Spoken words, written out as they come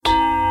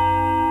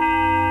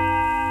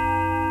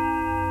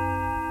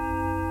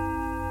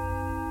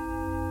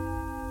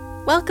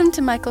Welcome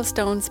to Michael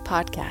Stone's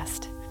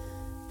podcast.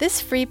 This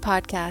free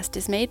podcast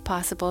is made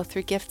possible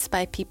through gifts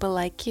by people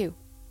like you.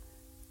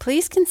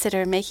 Please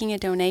consider making a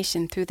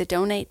donation through the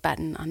donate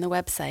button on the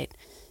website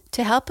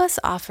to help us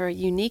offer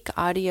unique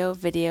audio,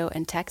 video,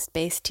 and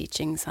text-based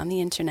teachings on the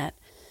internet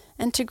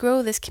and to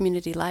grow this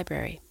community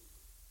library.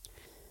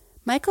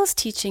 Michael's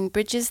teaching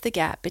bridges the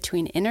gap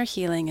between inner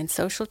healing and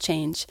social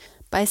change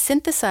by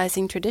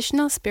synthesizing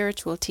traditional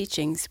spiritual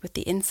teachings with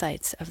the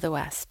insights of the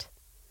West.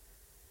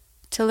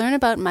 To learn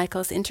about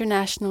Michael's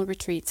international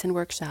retreats and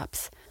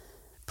workshops,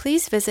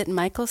 please visit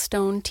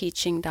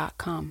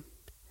michaelstoneteaching.com.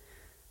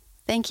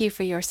 Thank you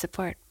for your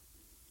support.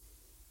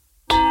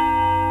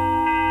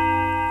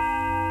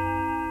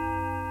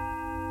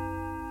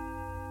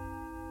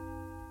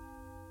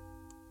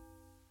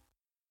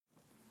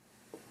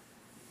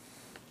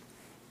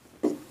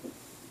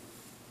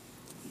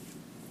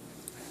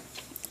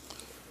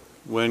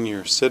 When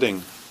you're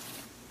sitting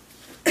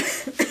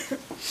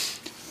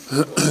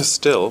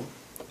still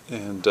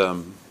and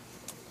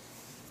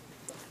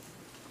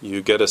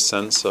you get a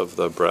sense of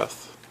the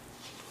breath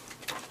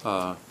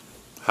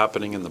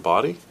happening in the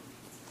body,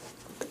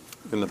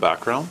 in the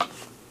background,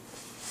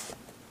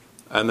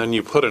 and then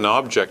you put an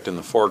object in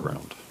the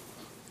foreground.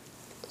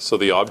 So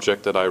the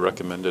object that I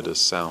recommended is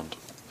sound.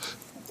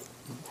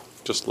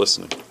 Just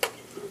listening.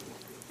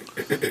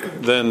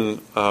 Then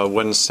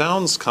when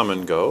sounds come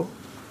and go,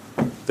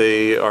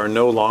 they are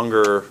no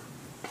longer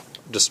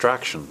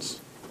distractions.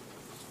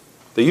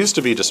 They used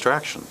to be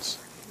distractions.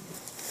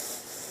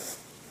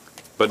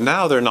 But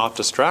now they're not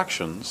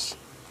distractions.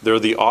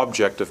 They're the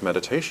object of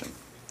meditation.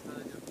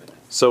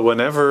 So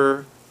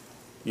whenever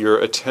your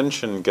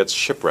attention gets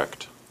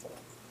shipwrecked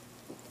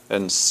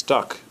and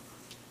stuck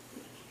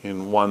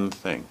in one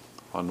thing,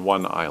 on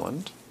one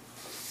island,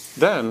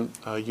 then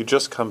you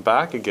just come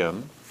back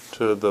again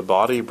to the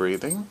body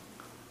breathing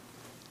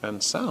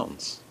and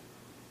sounds.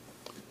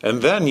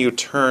 And then you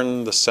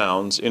turn the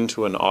sounds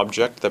into an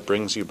object that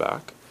brings you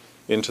back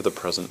into the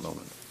present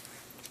moment.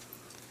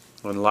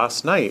 And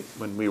last night,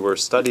 when we were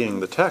studying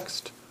the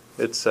text,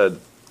 it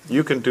said,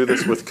 you can do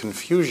this with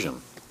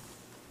confusion.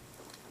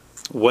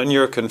 When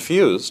you're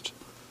confused,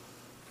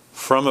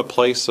 from a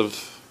place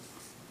of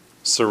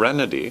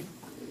serenity,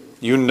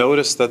 you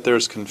notice that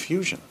there's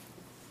confusion.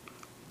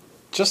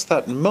 Just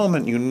that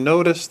moment you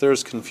notice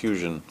there's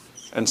confusion,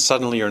 and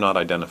suddenly you're not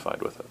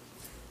identified with it.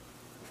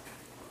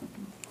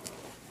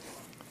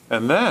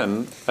 And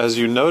then, as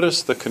you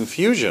notice the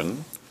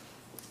confusion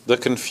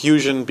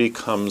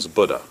becomes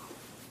Buddha.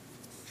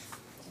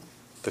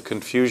 The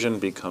confusion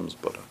becomes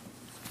Buddha.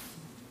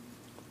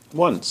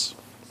 Once,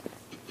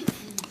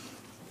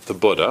 the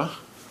Buddha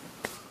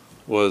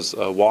was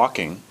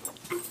walking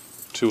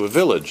to a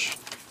village,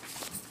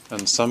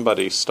 and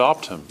somebody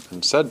stopped him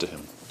and said to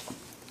him,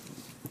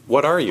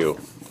 "What are you?"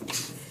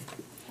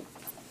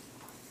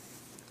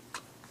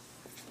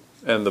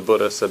 And the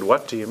Buddha said,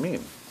 "What do you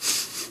mean?"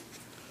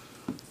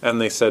 And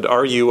they said,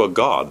 "Are you a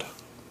god?"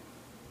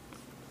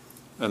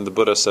 And the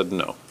Buddha said,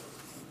 "No,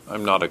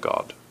 I'm not a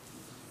god."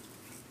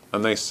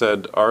 And they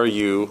said, "Are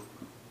you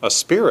a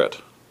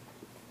spirit?"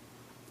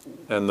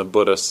 And the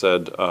Buddha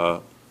said,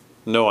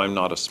 "No, I'm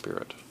not a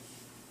spirit."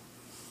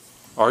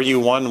 "Are you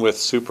one with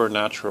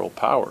supernatural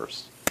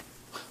powers?"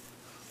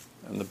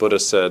 And the Buddha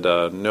said,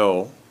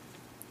 "No."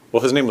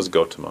 Well, his name was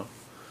Gautama.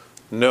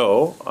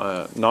 "No,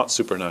 not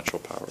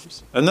supernatural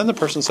powers." And then the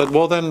person said,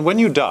 "Well, then when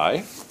you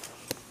die,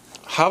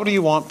 how do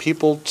you want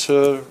people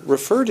to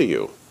refer to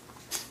you?"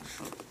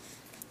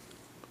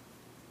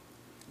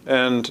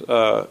 And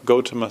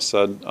Gautama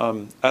said,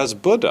 "As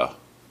Buddha,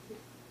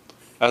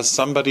 as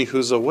somebody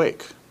who's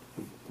awake."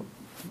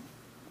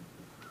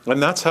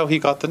 And that's how he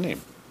got the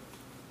name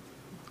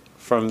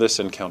from this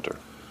encounter.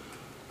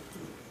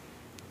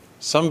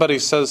 Somebody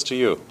says to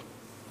you,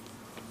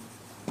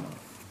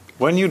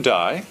 "When you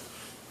die,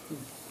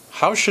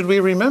 how should we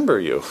remember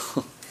you?"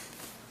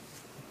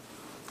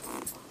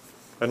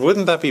 And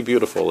wouldn't that be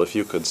beautiful if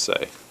you could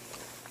say,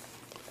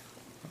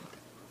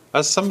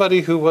 as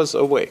somebody who was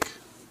awake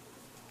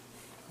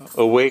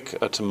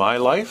to my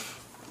life,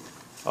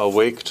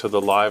 awake to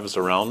the lives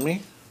around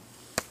me,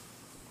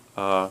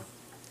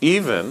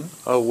 even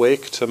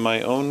awake to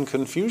my own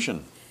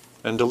confusion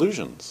and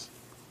delusions.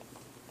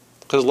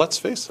 Because let's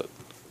face it,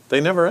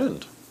 they never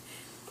end.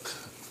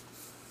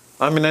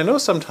 I mean, I know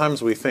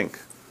sometimes we think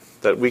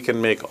that we can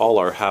make all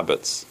our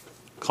habits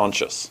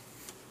conscious.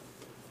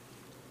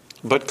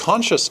 But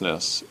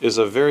consciousness is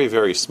a very,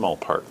 very small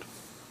part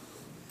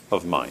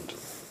of mind.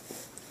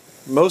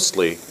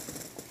 Mostly,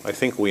 I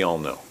think we all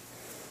know.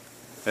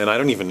 And I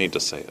don't even need to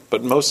say it,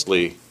 but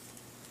mostly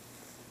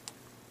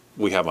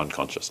we have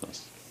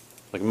unconsciousness.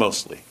 Like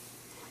mostly.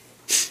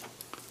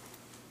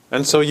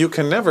 And so you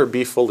can never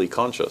be fully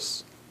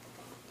conscious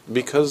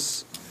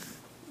because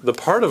the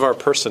part of our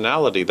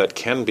personality that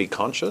can be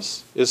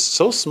conscious is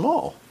so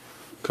small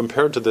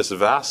compared to this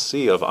vast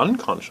sea of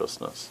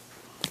unconsciousness.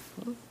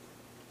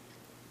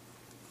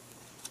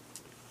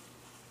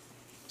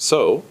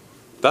 So,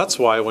 that's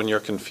why when you're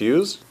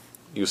confused,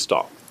 you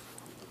stop.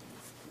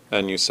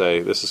 and you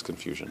say, this is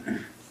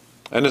confusion.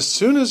 And as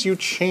soon as you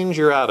change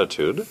your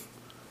attitude,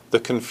 the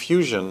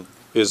confusion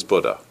is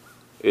Buddha.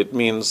 It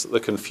means the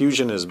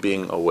confusion is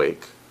being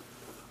awake.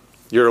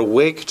 You're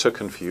awake to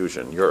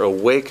confusion. You're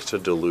awake to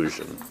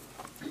delusion.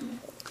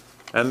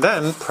 And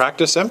then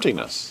practice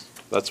emptiness.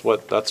 That's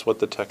what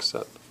the text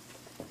said.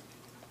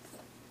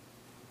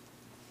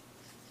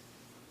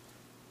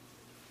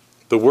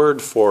 The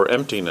word for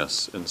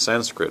emptiness in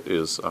Sanskrit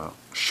is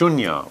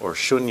shunya or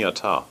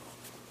shunyata.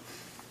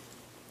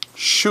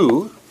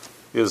 Shu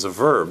is a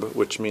verb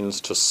which means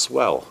to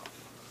swell.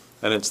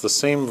 And it's the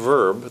same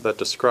verb that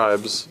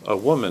describes a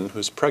woman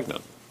who's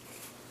pregnant.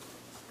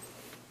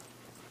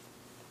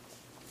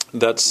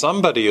 That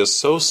somebody is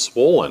so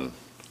swollen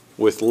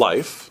with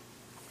life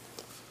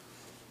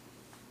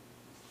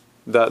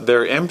that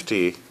they're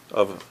empty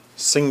of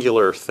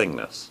singular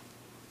thingness.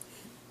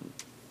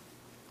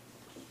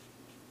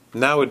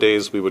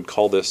 Nowadays, we would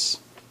call this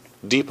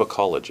deep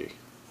ecology.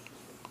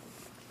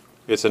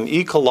 It's an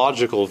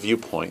ecological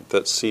viewpoint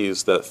that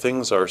sees that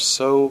things are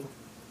so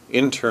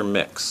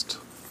intermixed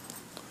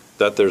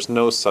that there's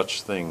no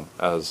such thing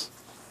as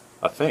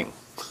a thing.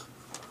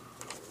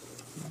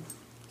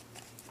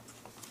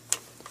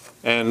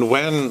 And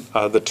when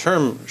the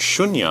term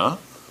shunya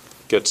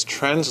gets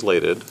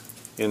translated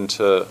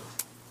into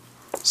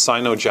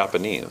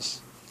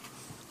Sino-Japanese,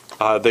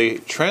 they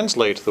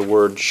translate the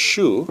word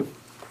shu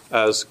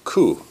as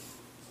ku,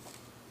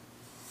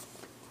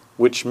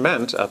 which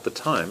meant at the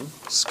time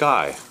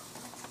sky.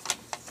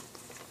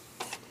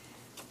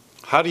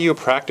 How do you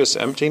practice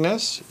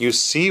emptiness? You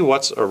see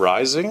what's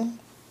arising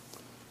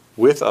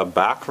with a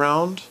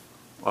background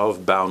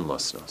of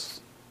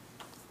boundlessness.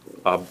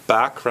 A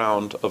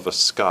background of a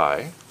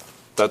sky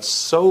that's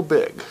so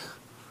big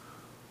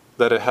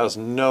that it has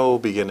no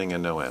beginning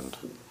and no end.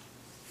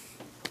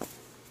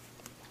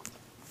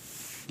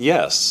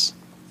 Yes,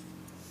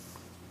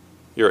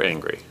 you're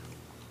angry.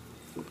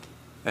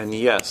 And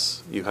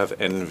yes, you have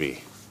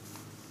envy.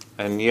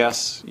 And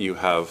yes, you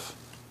have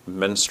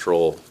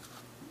menstrual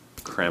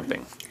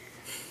cramping.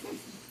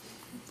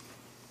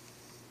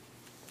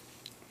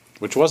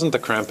 Which wasn't the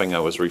cramping I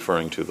was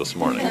referring to this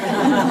morning.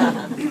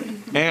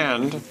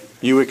 And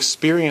you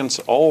experience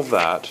all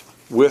that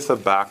with a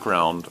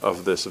background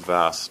of this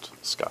vast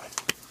sky.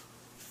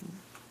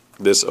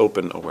 This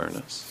open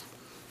awareness.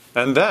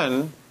 And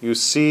then you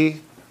see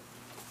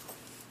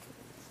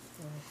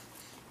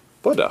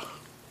Buddha.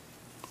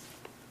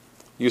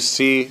 You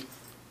see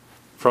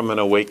from an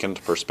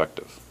awakened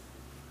perspective.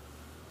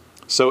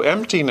 So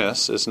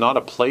emptiness is not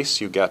a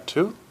place you get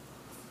to.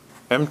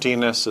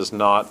 Emptiness is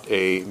not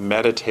a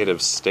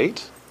meditative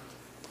state.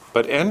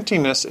 But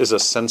emptiness is a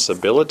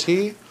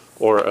sensibility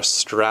or a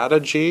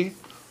strategy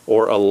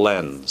or a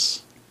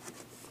lens.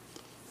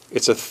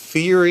 It's a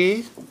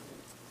theory,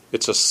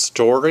 it's a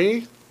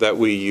story that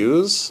we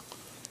use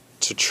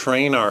to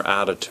train our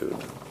attitude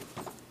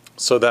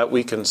so that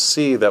we can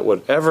see that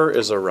whatever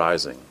is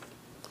arising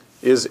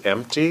is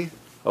empty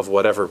of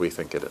whatever we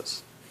think it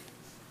is.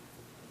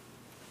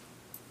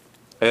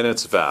 And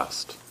it's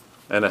vast,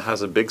 and it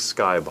has a big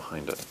sky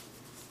behind it.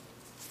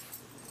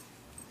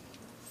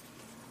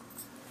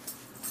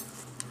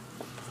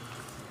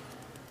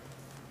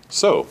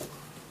 So,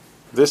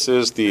 this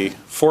is the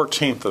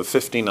 14th of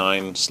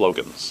 59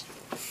 slogans.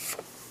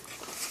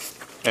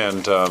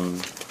 And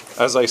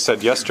as I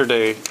said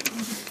yesterday,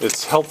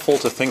 it's helpful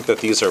to think that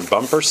these are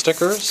bumper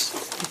stickers.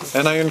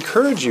 And I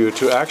encourage you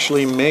to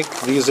actually make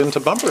these into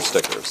bumper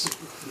stickers.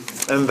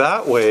 And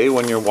that way,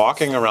 when you're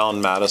walking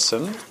around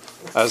Madison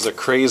as a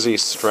crazy,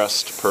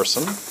 stressed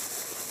person,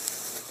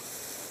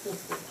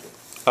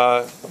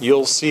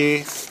 you'll see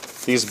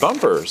these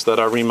bumpers that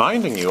are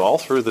reminding you all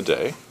through the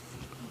day.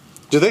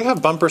 Do they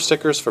have bumper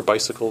stickers for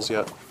bicycles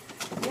yet?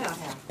 Yeah.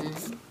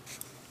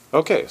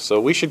 Okay, so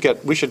we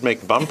should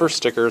make bumper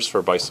stickers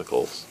for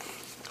bicycles.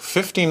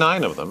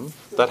 59 of them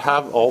that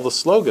have all the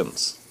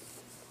slogans.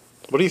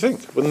 What do you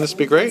think? Wouldn't this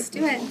be great? Let's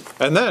do it.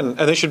 And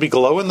they should be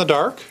glow in the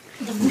dark.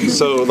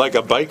 So like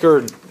a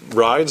biker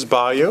rides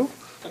by you,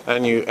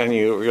 and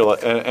you're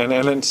like, and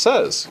it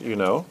says,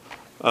 do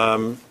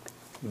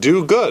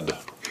good.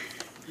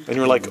 And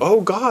you're like,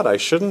 oh God, I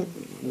shouldn't,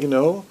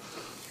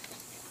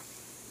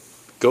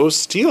 go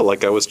steal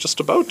like I was just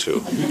about to.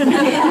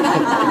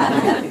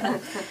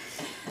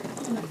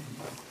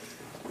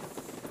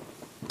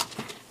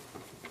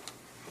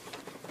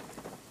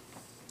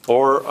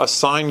 Or a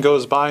sign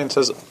goes by and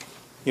says,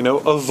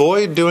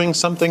 avoid doing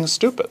something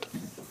stupid.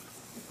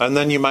 And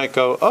then you might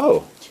go,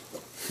 oh,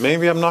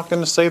 maybe I'm not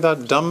going to say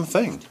that dumb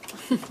thing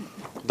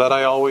that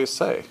I always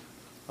say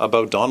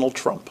about Donald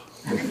Trump.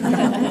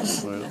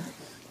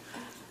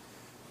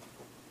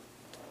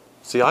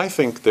 See, I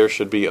think there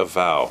should be a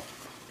vow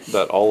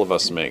that all of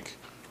us make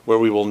where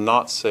we will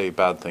not say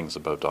bad things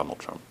about Donald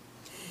Trump.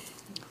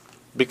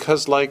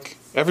 Because,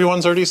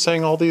 everyone's already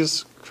saying all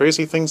these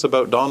crazy things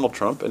about Donald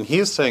Trump, and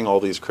he's saying all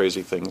these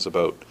crazy things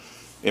about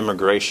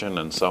immigration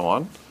and so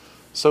on.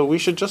 So we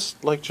should just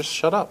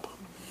shut up.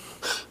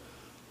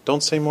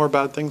 Don't say more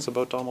bad things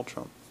about Donald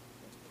Trump.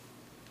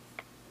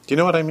 Do you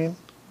know what I mean?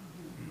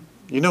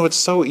 You know, it's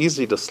so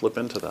easy to slip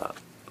into that.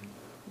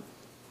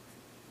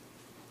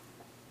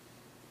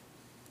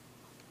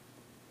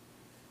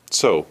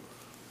 So,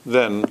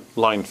 then,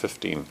 line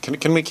 15.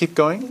 Can we keep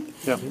going?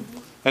 Yeah.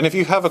 And if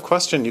you have a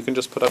question, you can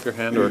just put up your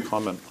hand or a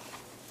comment.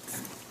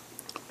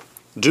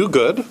 Do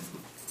good.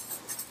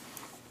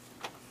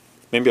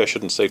 Maybe I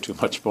shouldn't say too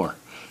much more.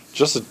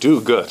 Just do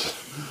good.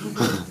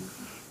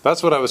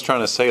 That's what I was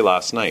trying to say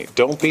last night.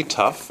 Don't be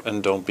tough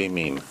and don't be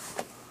mean.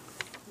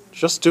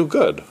 Just do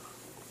good.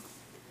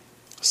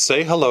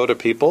 Say hello to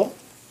people.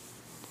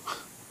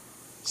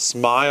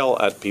 Smile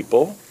at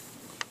people.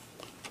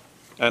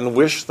 And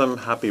wish them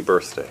happy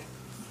birthday.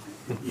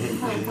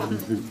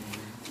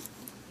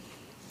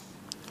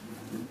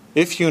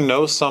 If you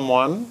know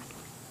someone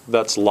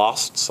that's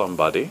lost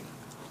somebody,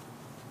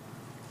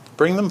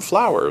 bring them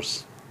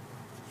flowers.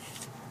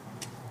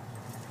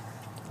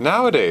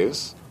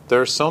 Nowadays,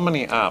 there are so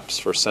many apps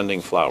for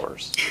sending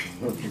flowers.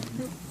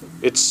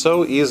 It's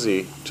so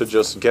easy to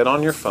just get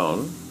on your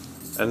phone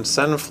and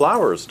send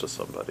flowers to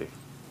somebody.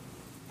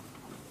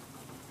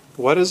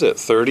 What is it,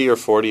 30 or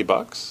 40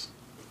 bucks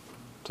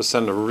to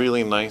send a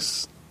really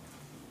nice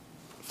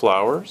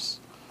flowers?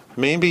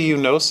 Maybe you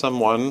know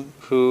someone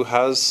who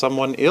has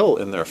someone ill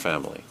in their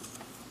family.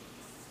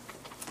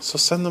 So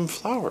send them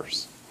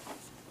flowers.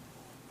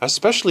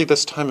 Especially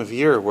this time of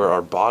year where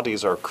our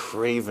bodies are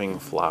craving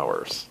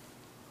flowers.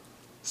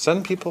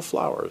 Send people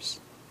flowers.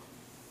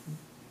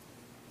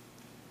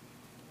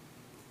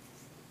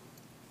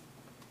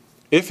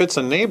 If it's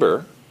a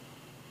neighbor,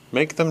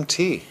 make them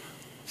tea.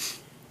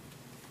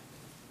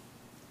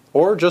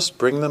 Or just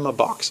bring them a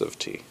box of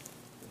tea.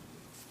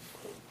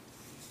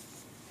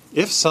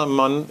 If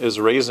someone is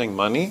raising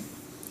money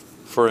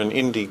for an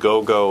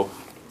Indiegogo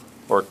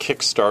or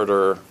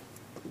Kickstarter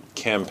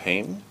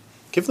campaign,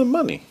 give them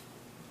money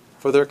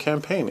for their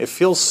campaign. It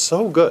feels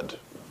so good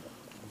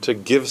to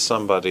give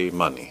somebody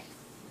money.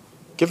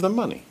 Give them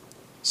money.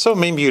 So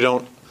maybe you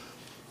don't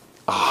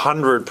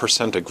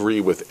 100%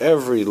 agree with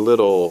every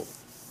little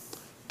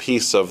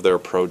piece of their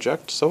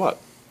project. So what?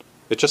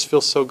 It just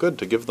feels so good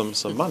to give them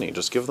some money.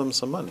 Just give them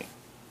some money.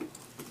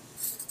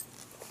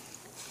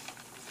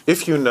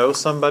 If you know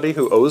somebody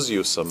who owes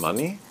you some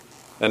money,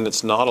 and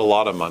it's not a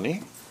lot of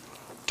money,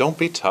 don't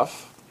be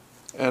tough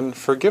and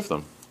forgive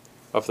them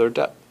of their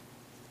debt.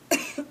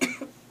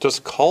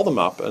 Just call them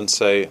up and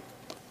say,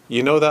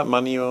 you know that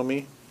money you owe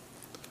me?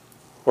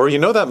 Or you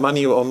know that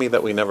money you owe me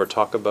that we never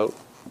talk about?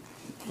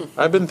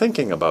 I've been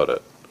thinking about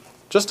it.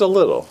 Just a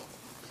little.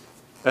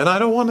 And I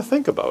don't want to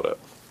think about it.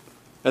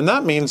 And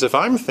that means if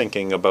I'm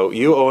thinking about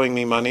you owing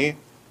me money,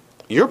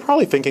 you're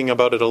probably thinking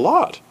about it a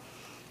lot.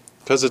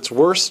 Because it's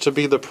worse to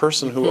be the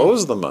person who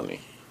owes the money.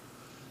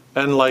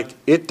 And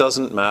it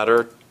doesn't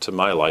matter to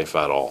my life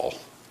at all.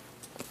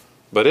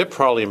 But it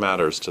probably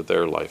matters to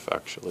their life,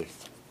 actually,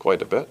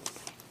 quite a bit.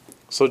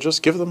 So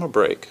just give them a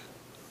break,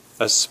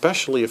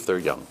 especially if they're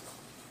young.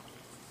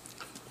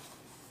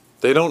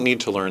 They don't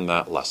need to learn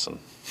that lesson.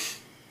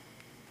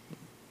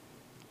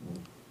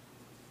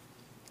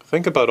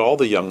 Think about all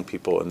the young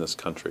people in this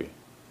country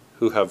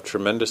who have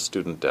tremendous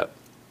student debt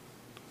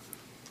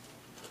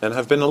and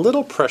have been a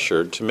little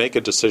pressured to make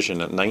a decision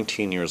at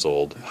 19 years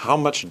old how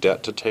much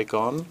debt to take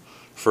on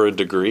for a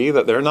degree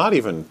that they're not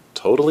even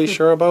totally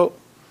sure about.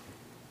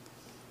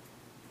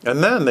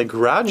 And then they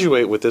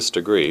graduate with this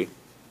degree,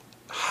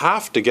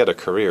 have to get a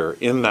career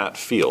in that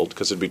field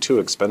because it'd be too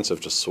expensive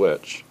to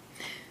switch.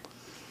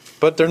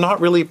 But they're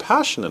not really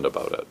passionate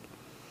about it.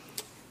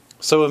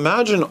 So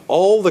imagine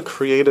all the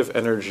creative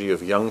energy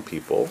of young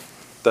people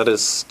that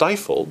is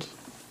stifled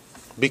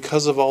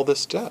because of all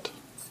this debt.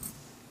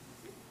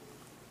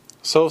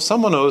 So if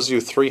someone owes you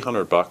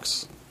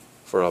 $300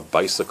 for a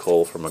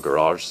bicycle from a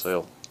garage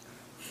sale,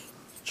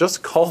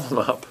 just call them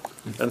up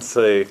and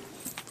say,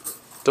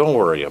 don't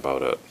worry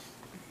about it.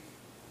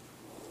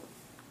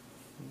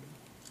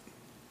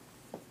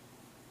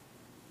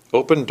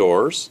 Open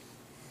doors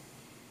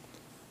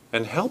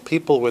and help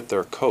people with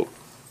their coat.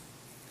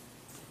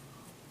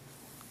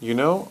 You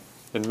know,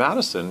 in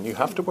Madison, you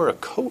have to wear a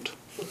coat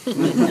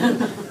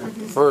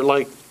for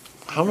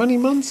how many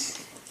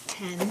months?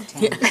 10.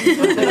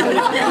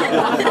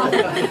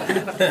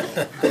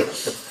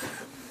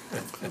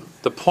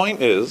 The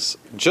point is,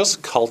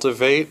 just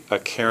cultivate a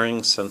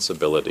caring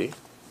sensibility,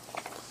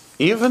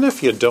 even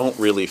if you don't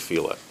really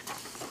feel it.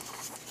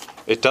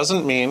 It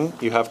doesn't mean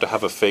you have to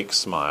have a fake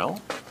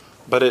smile,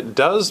 but it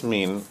does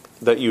mean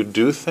that you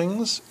do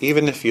things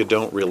even if you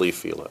don't really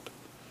feel it.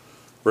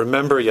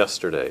 Remember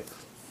yesterday,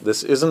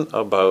 this isn't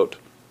about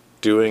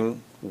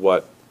doing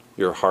what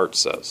your heart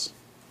says.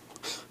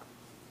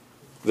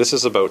 This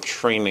is about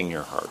training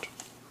your heart,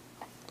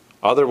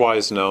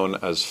 otherwise known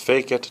as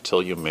fake it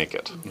till you make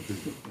it.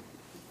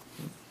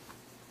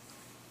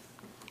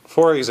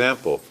 For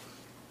example,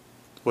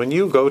 when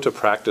you go to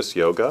practice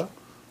yoga,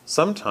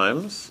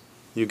 sometimes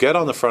you get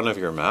on the front of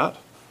your mat,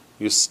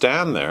 you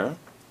stand there,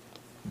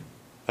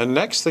 and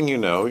next thing you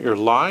know, you're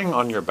lying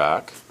on your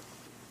back,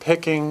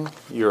 picking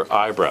your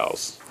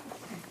eyebrows.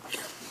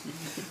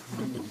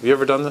 Have you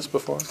ever done this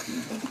before?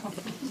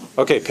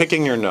 Okay,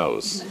 picking your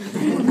nose.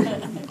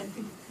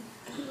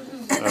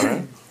 All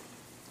right.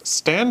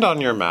 Stand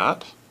on your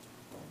mat,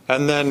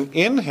 and then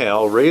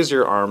inhale, raise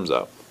your arms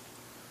up.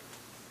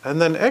 And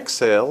then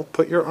exhale,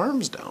 put your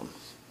arms down.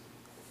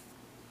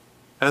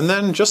 And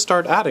then just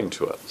start adding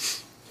to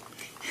it.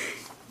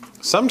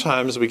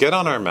 Sometimes we get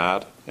on our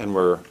mat and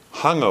we're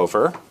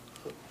hungover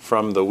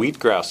from the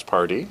wheatgrass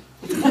party.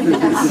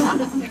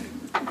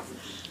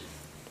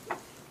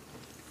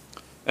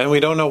 And we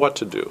don't know what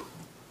to do.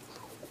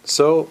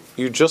 So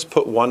you just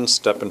put one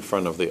step in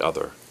front of the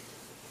other.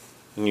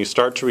 And you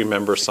start to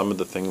remember some of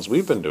the things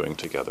we've been doing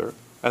together.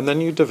 And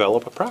then you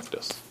develop a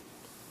practice.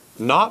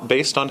 Not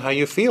based on how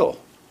you feel.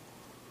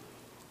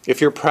 If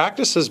your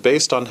practice is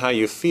based on how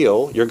you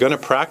feel, you're going to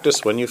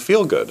practice when you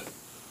feel good.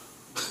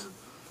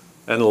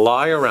 And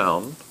lie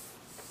around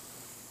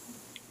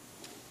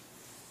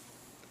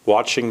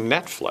watching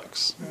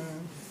Netflix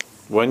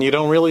when you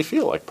don't really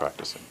feel like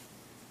practicing.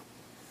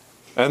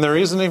 And there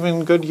isn't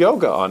even good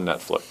yoga on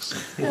Netflix.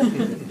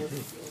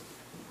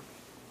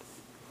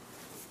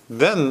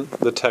 Then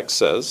the text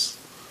says,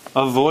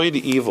 avoid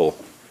evil,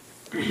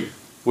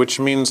 which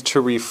means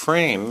to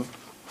refrain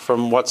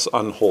from what's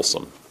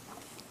unwholesome.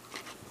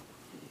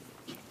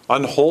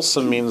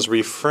 Unwholesome means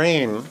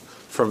refrain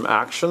from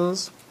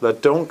actions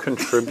that don't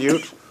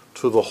contribute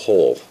to the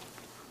whole.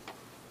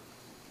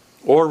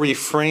 Or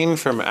refrain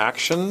from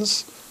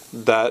actions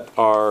that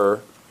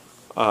are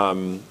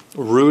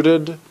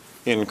rooted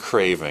in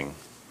craving.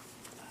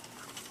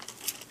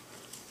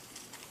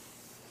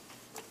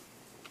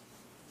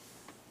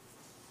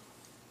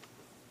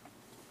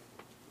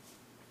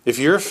 If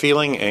you're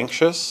feeling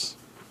anxious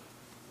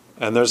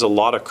and there's a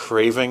lot of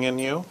craving in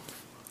you,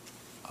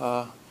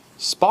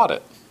 spot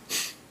it.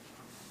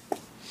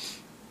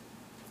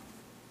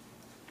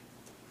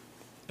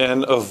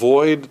 And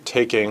avoid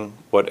taking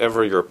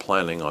whatever you're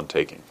planning on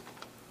taking.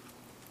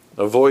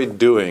 Avoid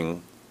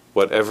doing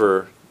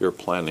whatever you're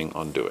planning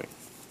on doing.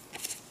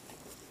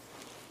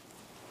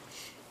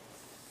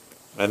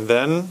 And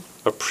then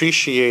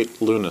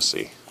appreciate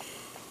lunacy.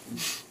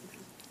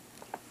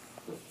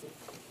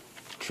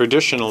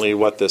 Traditionally,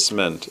 what this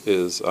meant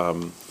is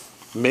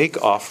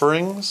make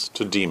offerings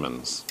to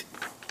demons.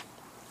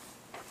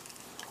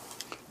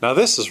 Now,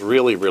 this is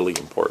really, really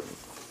important.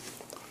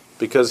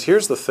 Because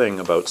here's the thing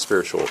about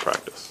spiritual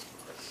practice.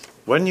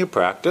 When you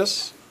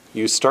practice,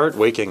 you start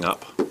waking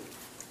up.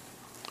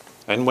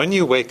 And when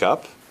you wake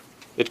up,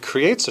 it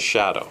creates a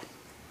shadow.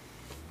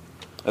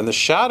 And the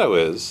shadow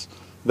is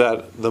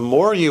that the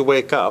more you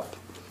wake up,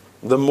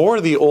 the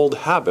more the old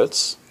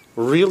habits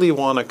really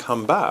want to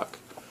come back.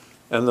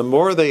 And the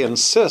more they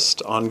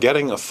insist on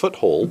getting a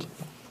foothold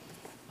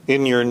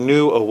in your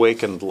new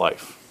awakened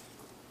life.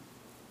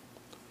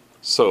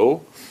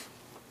 So,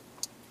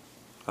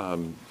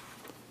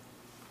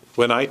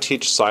 when I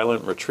teach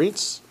silent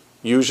retreats,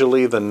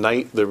 usually the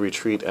night the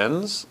retreat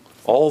ends,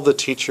 all the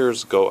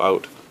teachers go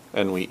out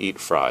and we eat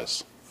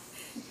fries.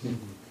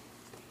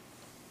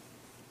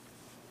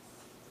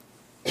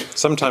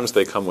 Sometimes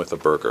they come with a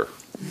burger.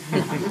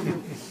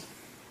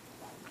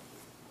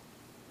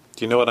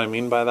 Do you know what I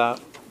mean by that?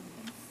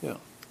 Yeah.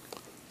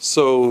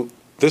 So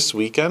this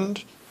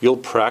weekend, you'll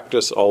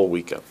practice all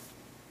weekend.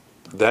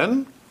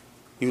 Then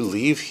you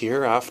leave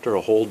here after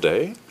a whole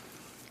day,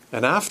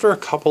 and after a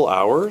couple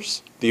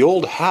hours, the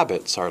old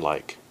habits are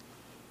like,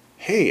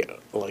 hey,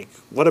 like,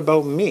 what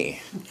about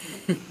me?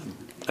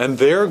 And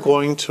they're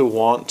going to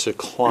want to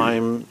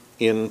climb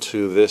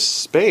into this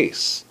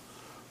space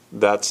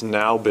that's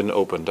now been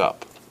opened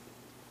up.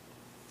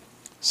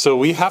 So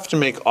we have to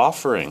make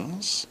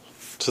offerings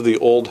to the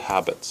old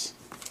habits.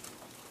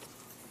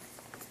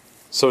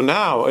 So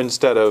now,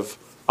 instead of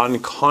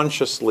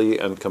unconsciously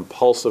and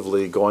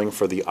compulsively going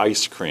for the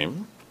ice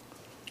cream,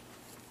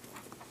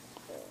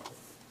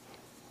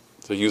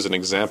 to use an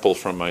example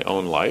from my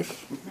own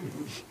life,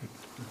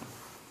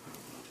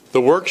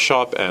 the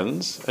workshop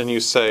ends and you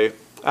say,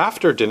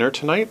 after dinner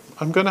tonight,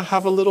 I'm going to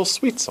have a little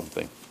sweet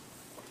something.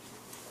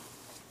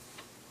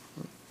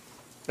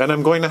 And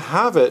I'm going to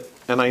have it,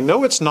 and I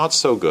know it's not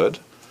so good,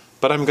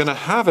 but I'm going to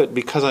have it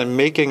because I'm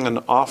making an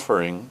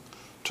offering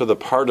to the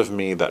part of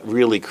me that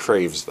really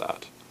craves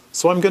that.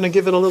 So I'm going to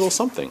give it a little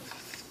something.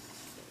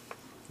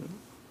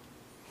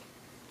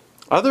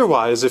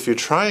 Otherwise, if you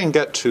try and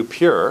get too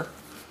pure,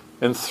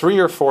 in 3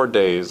 or 4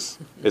 days,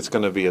 it's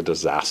going to be a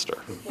disaster.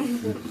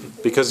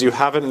 Because you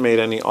haven't made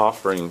any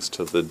offerings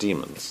to the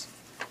demons.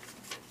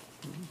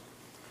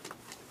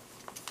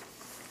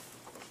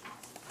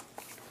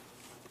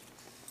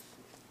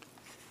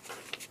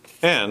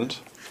 And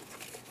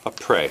a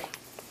pray.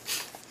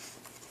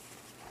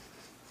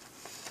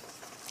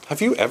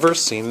 Have you ever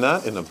seen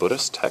that in a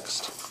Buddhist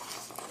text?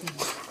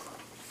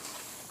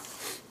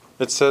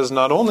 It says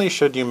not only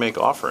should you make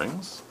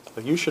offerings,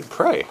 but you should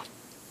pray.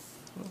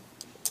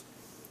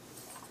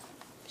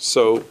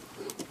 So,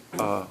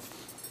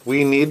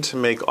 we need to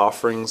make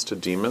offerings to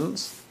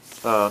demons,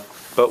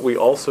 but we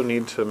also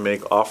need to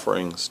make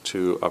offerings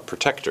to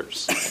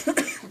protectors.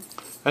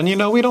 And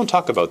we don't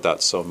talk about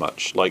that so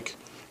much. Like,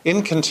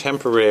 in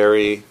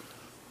contemporary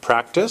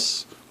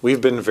practice,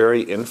 we've been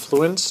very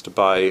influenced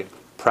by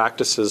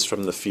practices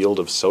from the field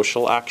of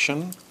social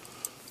action,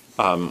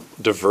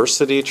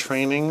 diversity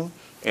training,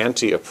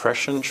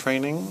 anti-oppression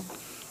training,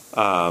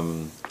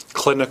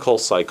 clinical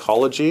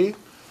psychology.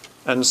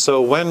 And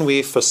so when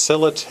we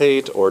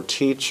facilitate or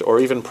teach or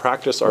even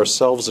practice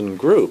ourselves in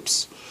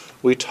groups,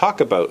 we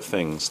talk about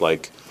things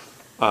like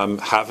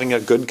having a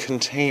good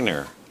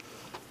container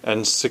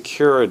and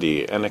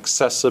security and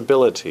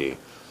accessibility.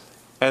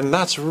 And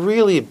that's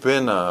really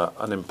been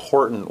an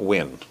important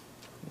win.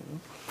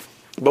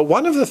 But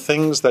one of the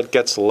things that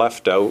gets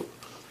left out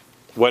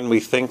when we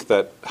think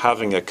that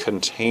having a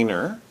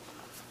container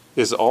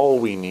is all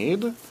we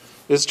need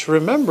is to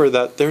remember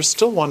that there's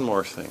still one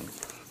more thing,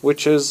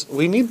 which is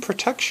we need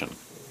protection.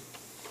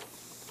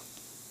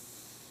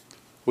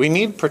 We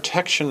need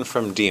protection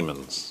from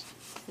demons,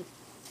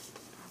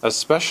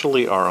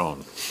 especially our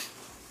own.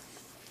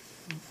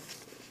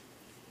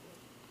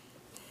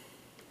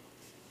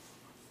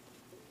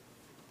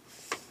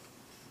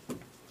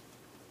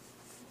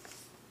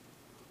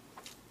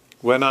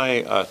 When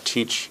I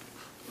teach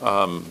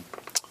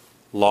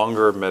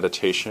longer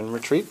meditation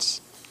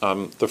retreats,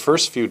 the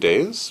first few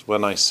days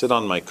when I sit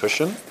on my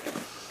cushion,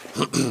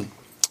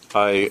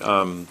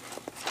 I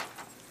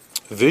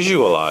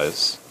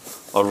visualize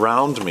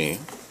around me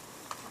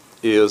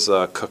is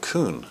a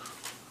cocoon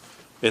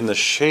in the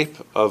shape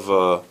of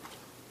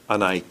an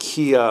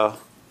IKEA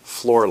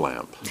floor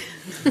lamp.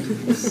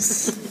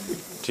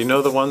 Do you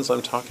know the ones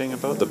I'm talking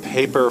about? The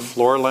paper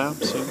floor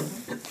lamps? You know?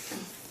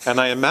 And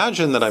I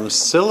imagine that I'm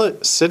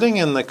sitting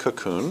in the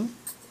cocoon,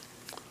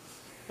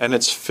 and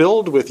it's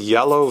filled with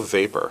yellow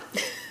vapor.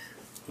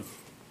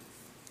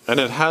 And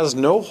it has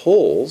no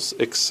holes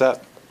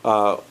except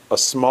a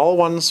small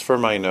ones for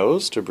my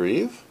nose to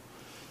breathe,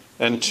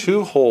 and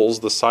 2 holes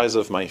the size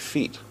of my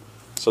feet,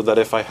 so that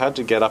if I had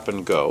to get up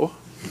and go,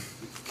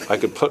 I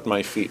could put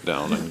my feet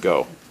down and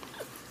go.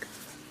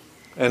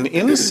 And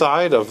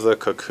inside of the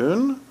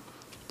cocoon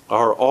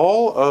are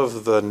all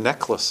of the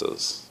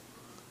necklaces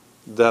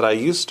that I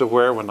used to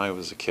wear when I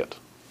was a kid.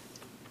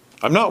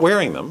 I'm not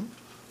wearing them.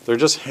 They're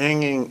just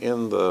hanging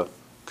in the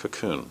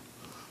cocoon.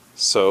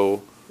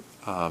 So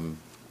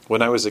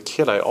when I was a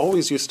kid, I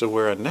always used to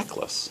wear a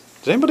necklace.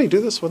 Did anybody do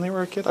this when they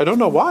were a kid? I don't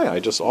know why.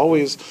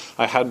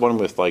 I had one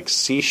with like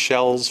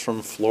seashells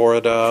from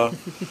Florida.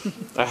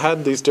 I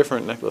had these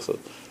different necklaces.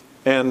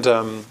 And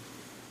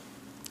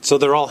so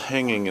they're all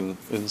hanging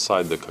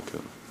inside the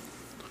cocoon.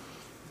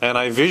 And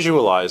I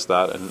visualize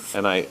that,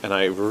 and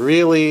I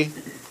really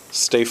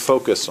stay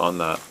focused on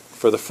that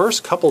for the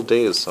first couple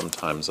days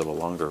sometimes of a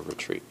longer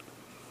retreat.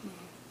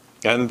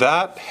 And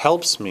that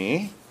helps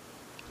me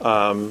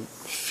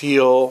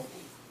feel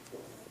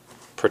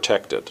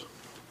protected.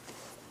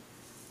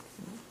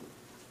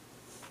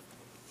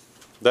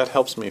 That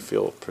helps me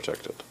feel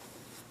protected.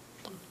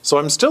 So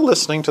I'm still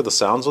listening to the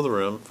sounds of the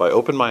room. If I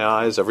open my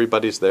eyes,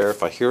 everybody's there.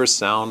 If I hear a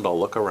sound, I'll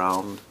look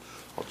around.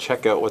 I'll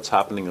check out what's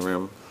happening in the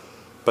room.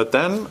 But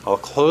then I'll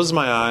close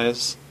my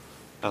eyes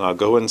and I'll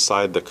go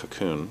inside the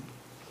cocoon.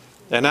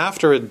 And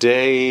after a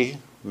day,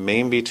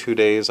 maybe 2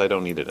 days, I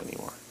don't need it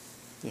anymore.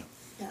 Yeah.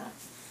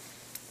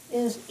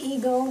 Is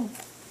ego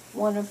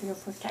one of your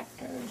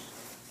protectors?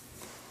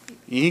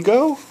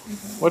 Ego?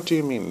 Mm-hmm. What do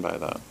you mean by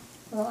that?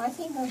 Well, I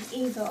think of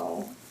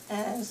ego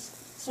as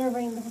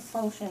serving the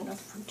function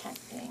of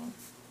protecting.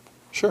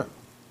 Sure.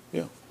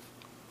 Yeah.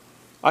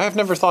 I have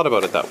never thought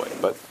about it that way,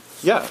 but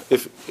yeah,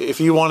 if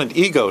you wanted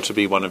ego to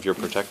be one of your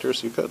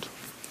protectors, you could.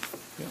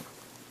 Yeah.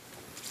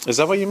 Is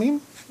that what you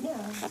mean?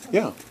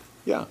 Yeah.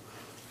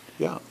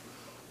 Yeah.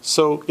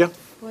 So, yeah.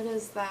 What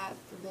is that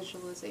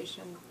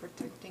visualization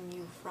protecting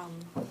you from?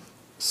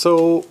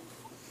 So,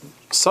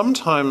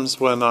 sometimes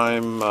when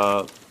I'm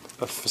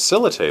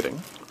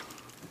facilitating,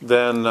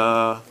 then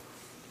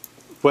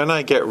when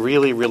I get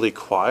really, really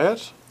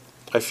quiet,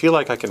 I feel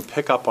like I can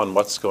pick up on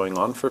what's going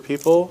on for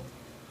people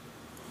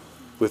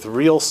with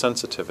real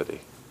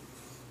sensitivity.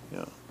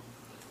 Yeah.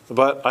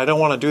 But I don't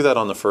want to do that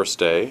on the first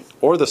day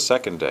or the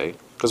second day,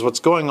 because what's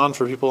going on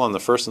for people on the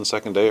first and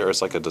second day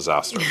is like a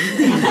disaster.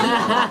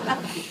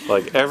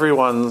 Like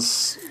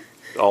everyone's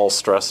all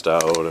stressed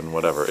out and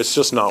whatever. It's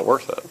just not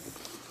worth it.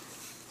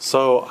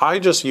 So I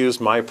just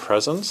use my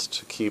presence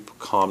to keep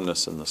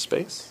calmness in the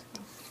space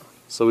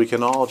so we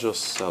can all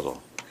just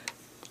settle.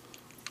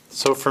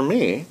 So for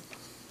me,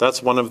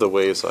 that's one of the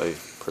ways I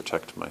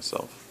protect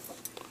myself.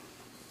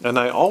 And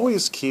I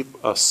always keep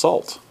a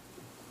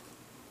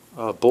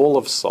bowl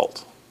of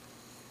salt,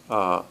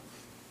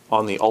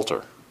 on the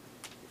altar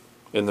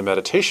in the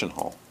meditation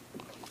hall.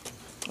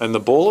 And the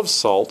bowl of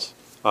salt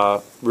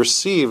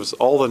receives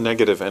all the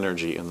negative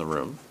energy in the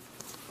room.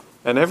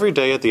 And every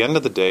day, at the end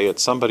of the day,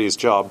 it's somebody's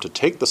job to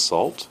take the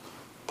salt,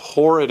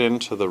 pour it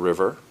into the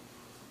river,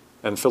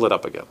 and fill it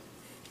up again.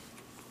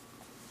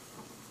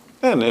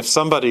 And if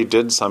somebody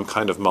did some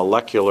kind of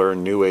molecular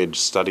New Age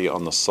study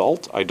on the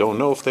salt, I don't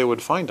know if they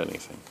would find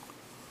anything.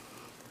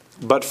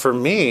 But for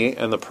me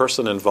and the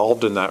person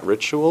involved in that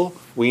ritual,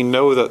 we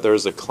know that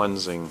there's a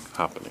cleansing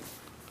happening.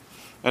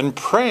 And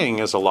praying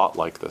is a lot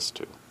like this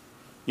too.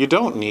 You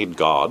don't need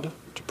God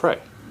to pray.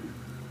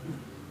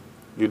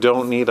 You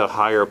don't need a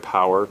higher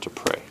power to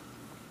pray.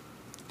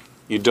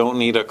 You don't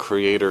need a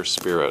creator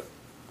spirit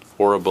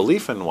or a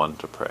belief in one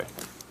to pray.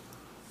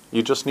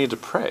 You just need to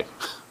pray.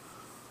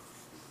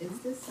 Is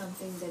this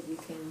something that you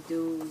can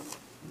do,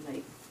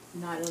 like,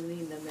 not only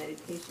in the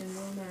meditation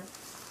room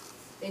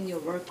or in your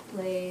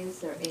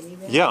workplace or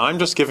anywhere? Yeah, I'm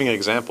just giving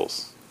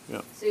examples.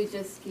 Yeah. So you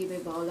just keep a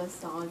ball of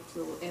salt,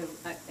 so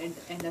at the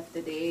end of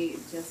the day,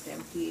 it's just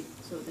empty,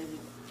 so then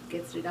it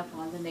gets rid of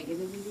all the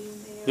negativity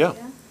in the Yeah.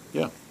 area?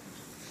 Yeah.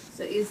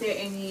 So is there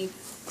any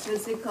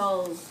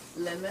physical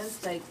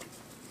limits, like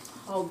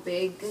how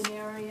big an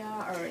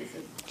area, or is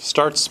it?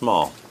 Start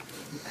small.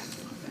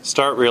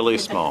 Start really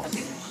small.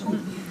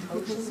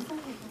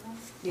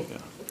 Yeah.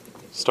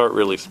 Start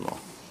really small.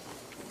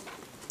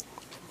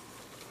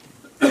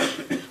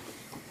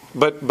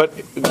 But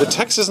the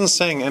text isn't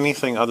saying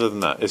anything other than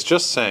that. It's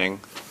just saying,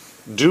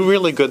 do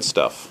really good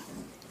stuff.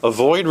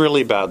 Avoid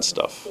really bad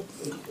stuff.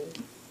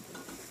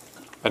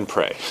 And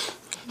pray.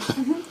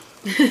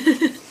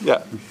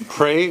 Yeah.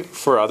 Pray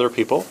for other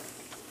people.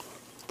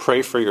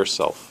 Pray for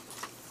yourself.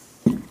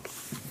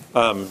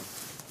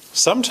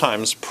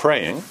 Sometimes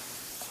praying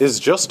is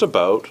just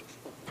about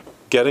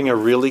getting a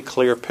really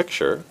clear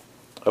picture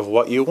of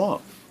what you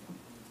want.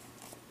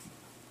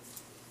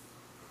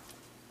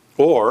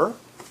 Or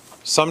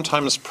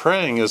sometimes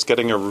praying is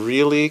getting a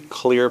really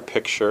clear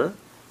picture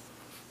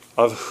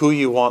of who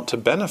you want to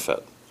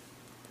benefit.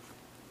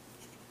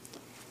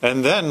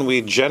 And then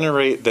we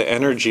generate the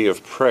energy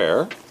of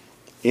prayer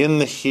in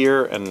the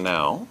here and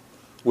now,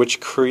 which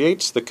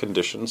creates the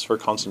conditions for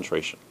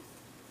concentration.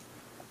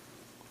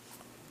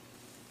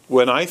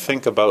 When I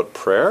think about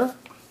prayer,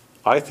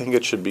 I think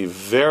it should be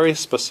very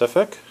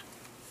specific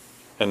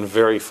and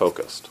very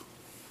focused.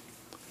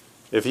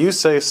 If you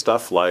say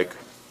stuff like,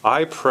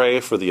 I pray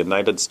for the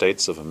United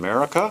States of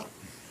America,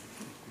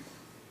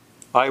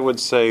 I would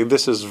say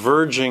this is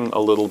verging a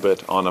little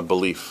bit on a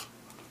belief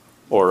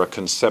or a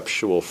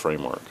conceptual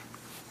framework.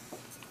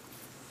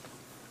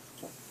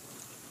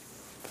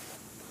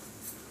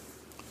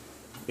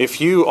 If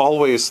you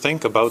always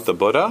think about the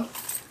Buddha,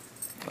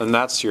 and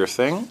that's your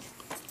thing,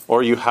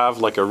 or you have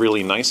like a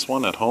really nice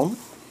one at home,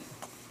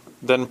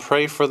 then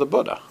pray for the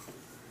Buddha.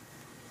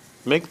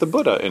 Make the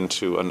Buddha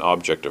into an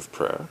object of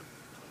prayer.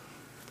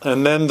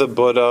 And then the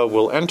Buddha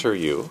will enter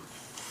you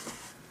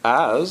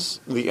as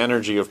the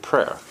energy of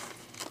prayer.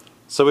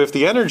 So if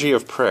the energy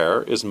of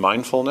prayer is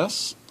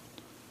mindfulness,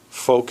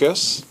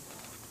 focus,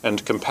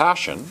 and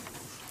compassion,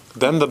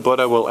 then the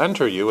Buddha will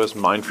enter you as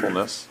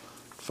mindfulness,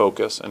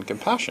 focus, and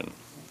compassion.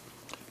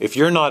 If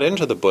you're not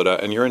into the Buddha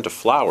and you're into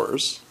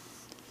flowers,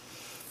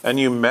 and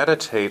you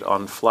meditate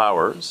on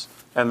flowers,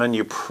 and then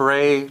you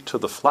pray to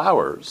the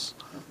flowers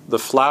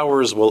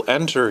will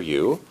enter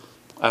you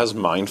as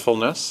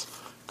mindfulness,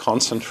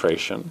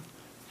 concentration,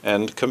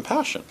 and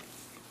compassion.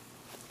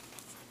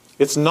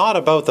 It's not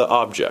about the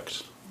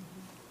object.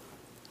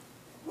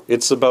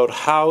 It's about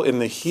how in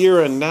the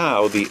here and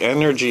now the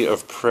energy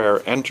of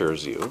prayer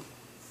enters you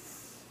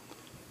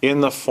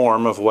in the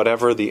form of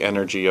whatever the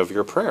energy of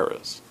your prayer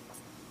is.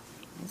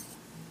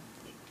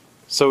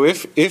 So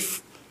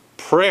if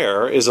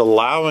prayer is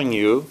allowing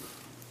you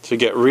to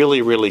get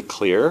really, really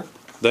clear,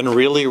 then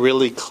really,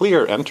 really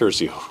clear enters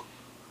you.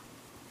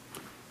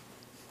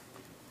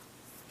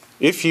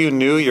 If you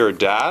knew your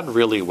dad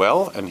really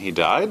well and he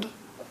died,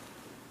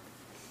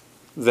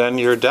 then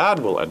your dad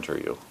will enter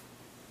you.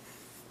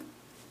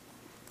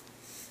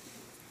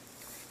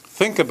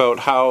 Think about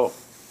how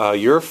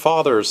your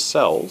father's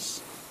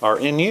cells are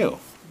in you.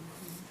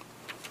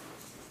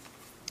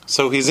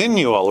 So he's in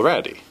you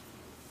already,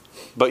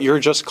 but you're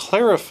just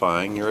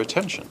clarifying your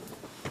attention.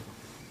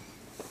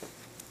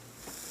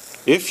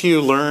 If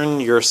you learn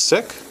you're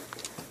sick,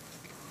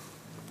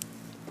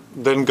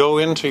 then go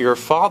into your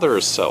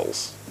father's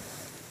cells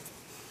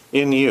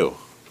in you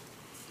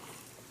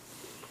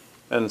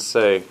and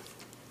say,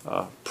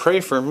 pray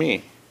for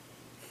me.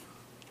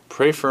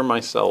 Pray for my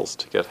cells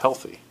to get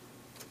healthy.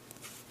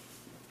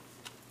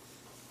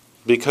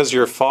 Because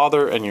your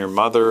father and your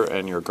mother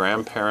and your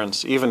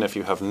grandparents, even if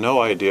you have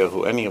no idea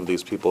who any of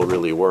these people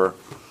really were,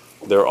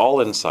 they're all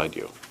inside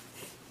you.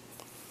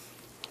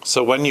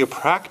 So when you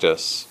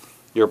practice,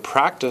 your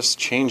practice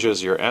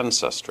changes your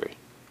ancestry.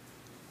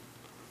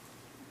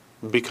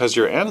 Because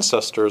your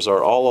ancestors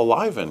are all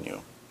alive in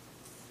you.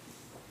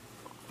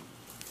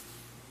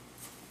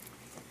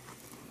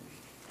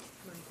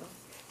 Michael,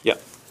 Yeah.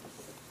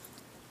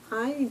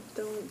 I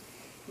don't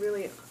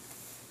really,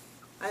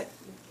 I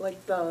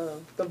like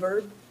the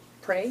verb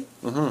pray.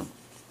 Mm-hmm.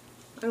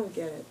 I don't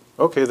get it.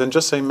 Okay, then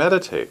just say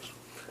meditate.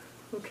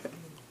 Okay.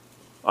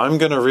 I'm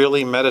going to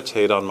really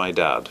meditate on my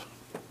dad.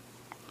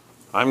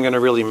 I'm going to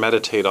really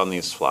meditate on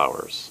these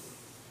flowers.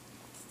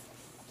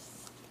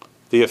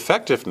 The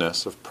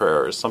effectiveness of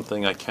prayer is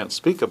something I can't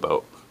speak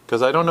about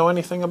because I don't know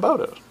anything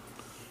about it.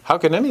 How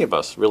can any of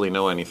us really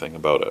know anything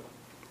about it?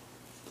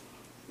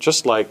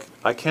 Just like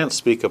I can't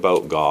speak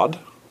about God.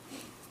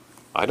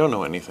 I don't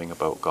know anything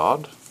about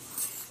God.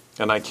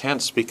 And I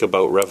can't speak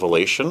about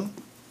revelation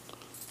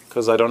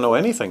because I don't know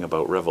anything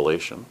about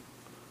revelation.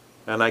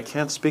 And I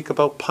can't speak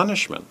about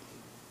punishment,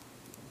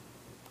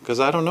 because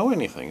I don't know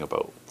anything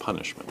about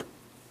punishment.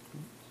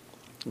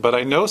 But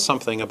I know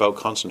something about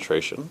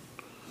concentration,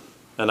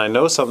 and I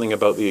know something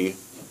about the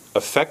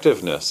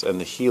effectiveness and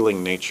the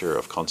healing nature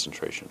of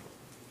concentration.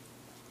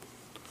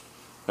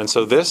 And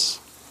so this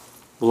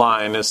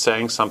line is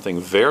saying something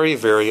very,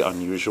 very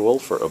unusual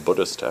for a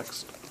Buddhist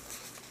text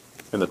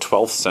in the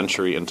 12th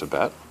century in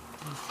Tibet,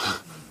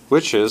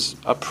 which is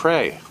a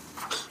pray.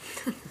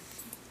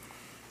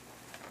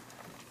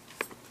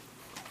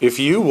 If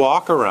you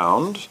walk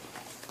around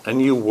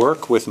and you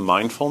work with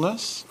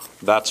mindfulness,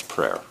 that's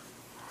prayer.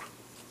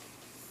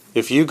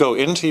 If you go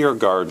into your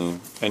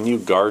garden and you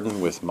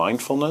garden with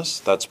mindfulness,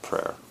 that's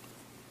prayer.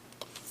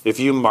 If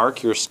you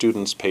mark your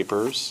students'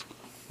 papers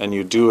and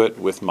you do it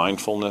with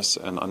mindfulness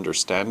and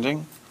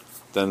understanding,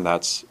 then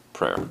that's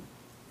prayer.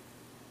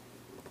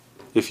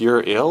 If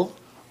you're ill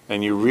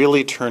and you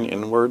really turn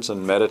inwards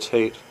and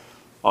meditate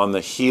on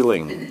the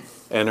healing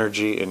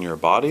energy in your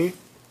body,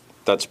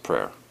 that's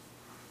prayer.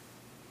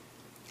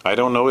 I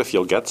don't know if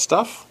you'll get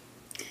stuff.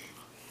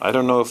 I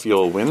don't know if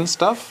you'll win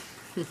stuff.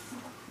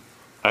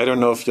 I don't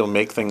know if you'll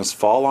make things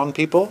fall on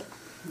people.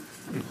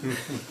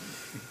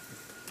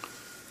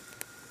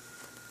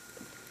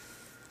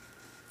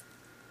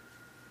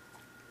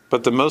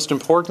 But the most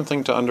important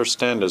thing to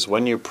understand is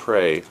when you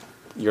pray,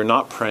 you're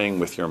not praying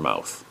with your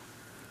mouth.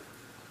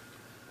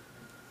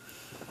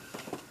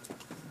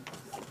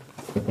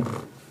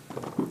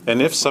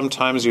 And if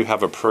sometimes you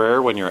have a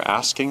prayer when you're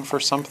asking for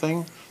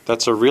something,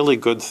 that's a really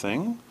good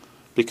thing,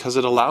 because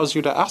it allows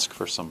you to ask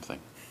for something.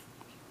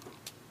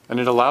 And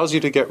it allows you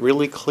to get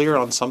really clear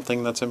on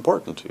something that's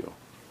important to you.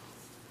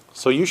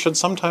 So you should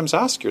sometimes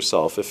ask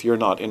yourself, if you're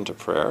not into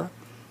prayer,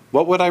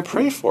 what would I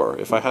pray for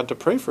if I had to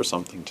pray for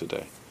something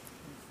today?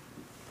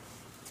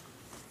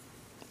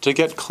 To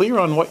get clear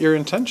on what your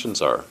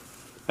intentions are.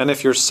 And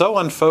if you're so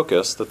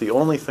unfocused that the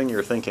only thing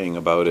you're thinking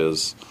about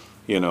is,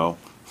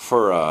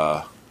 for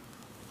I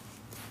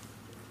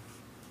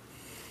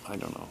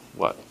don't know,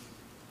 what?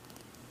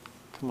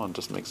 Come on,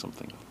 just make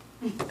something up.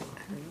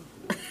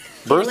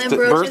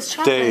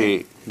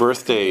 Birthday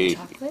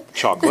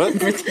chocolate.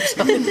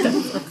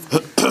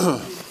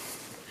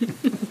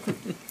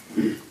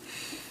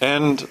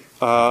 And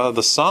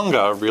the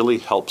Sangha really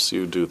helps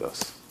you do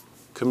this.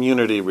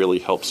 Community really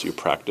helps you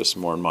practice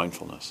more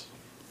mindfulness.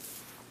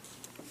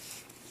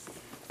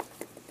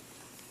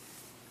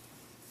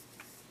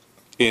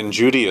 In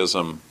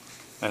Judaism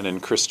and in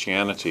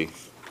Christianity,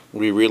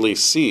 we really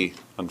see,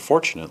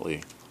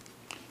 unfortunately,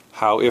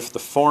 how if the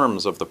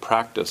forms of the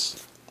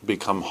practice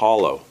become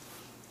hollow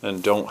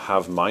and don't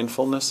have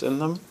mindfulness in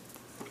them,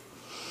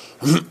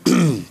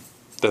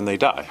 then they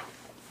die.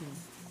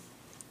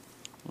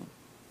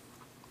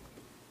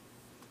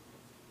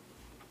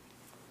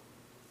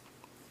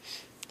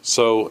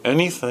 So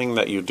anything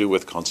that you do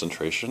with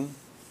concentration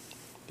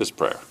is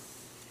prayer.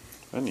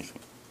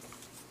 Anything.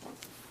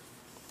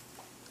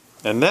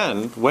 And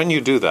then, when you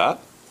do that,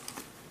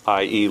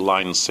 i.e.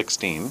 line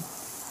 16,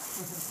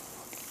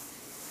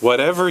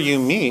 whatever you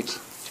meet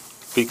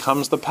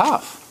becomes the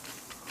path.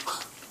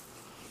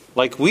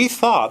 Like we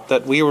thought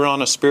that we were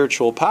on a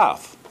spiritual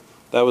path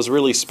that was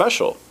really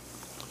special.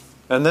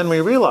 And then we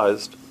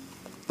realized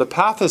the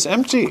path is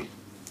empty.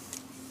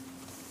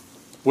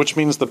 Which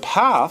means the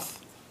path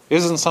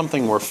isn't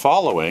something we're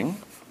following,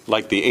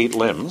 like the 8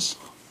 limbs,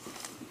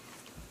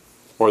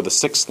 or the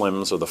 6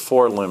 limbs, or the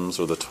 4 limbs,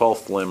 or the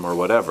 12th limb, or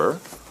whatever,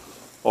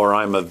 or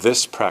I'm a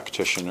this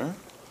practitioner.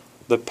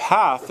 The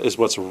path is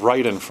what's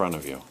right in front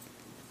of you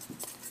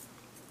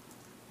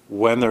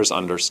when there's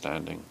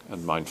understanding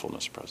and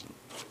mindfulness present,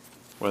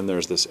 when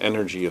there's this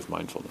energy of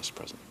mindfulness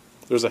present.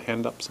 There's a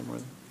hand up somewhere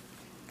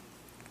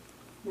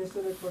there. Yes,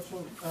 I have a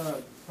question.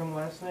 From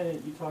last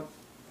night, you talked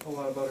a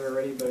lot about it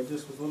already, but I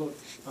just was a little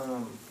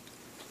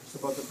just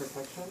about the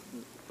protection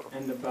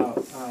and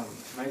about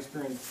my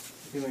experience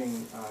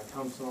doing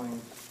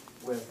counseling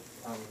with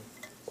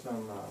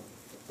some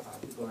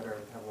people that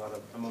have a lot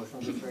of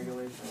emotional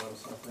dysregulation, a lot of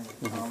suffering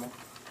and trauma,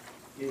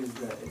 is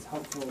that it's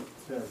helpful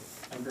to,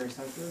 I'm very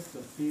sensitive to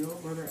feel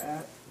where they're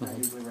at, not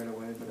usually right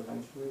away, but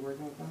eventually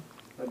working with them.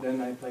 But then,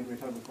 like we were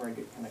talking before, I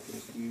get kind of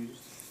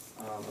confused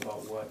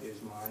about what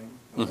is mine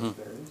and what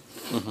theirs.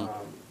 And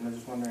I was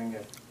just wondering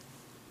if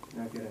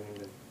you get anything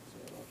to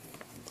say about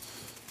that.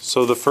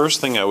 So the first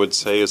thing I would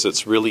say is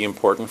it's really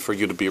important for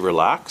you to be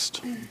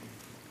relaxed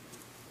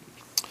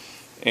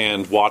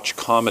and watch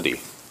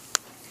comedy.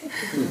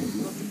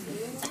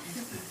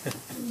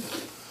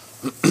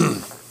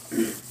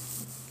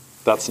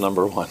 That's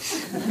number one.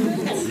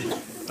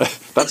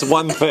 That's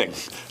one thing.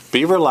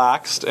 Be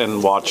relaxed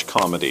and watch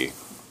comedy.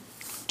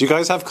 Do you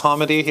guys have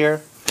comedy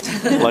here?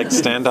 Like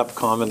stand-up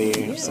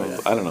comedy or something?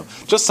 I don't know.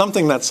 Just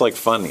something that's like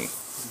funny.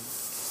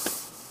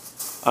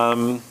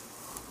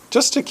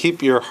 Just to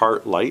keep your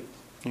heart light,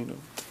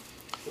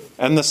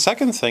 And the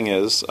second thing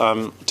is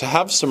to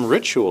have some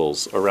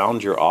rituals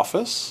around your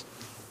office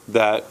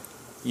that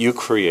you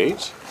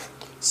create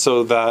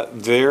so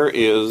that there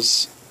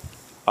is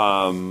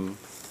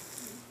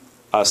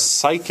a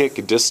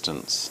psychic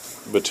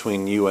distance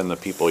between you and the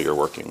people you're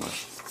working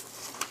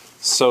with,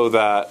 so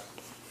that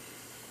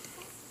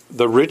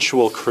the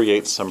ritual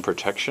creates some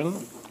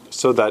protection,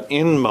 so that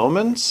in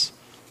moments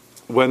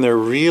when there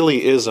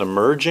really is a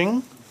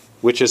merging,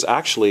 which is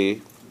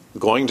actually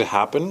going to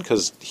happen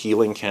because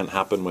healing can't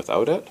happen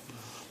without it,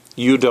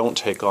 you don't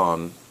take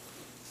on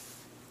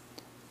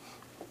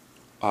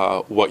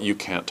what you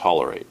can't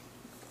tolerate.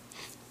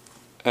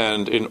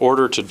 And in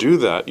order to do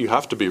that, you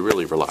have to be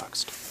really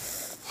relaxed.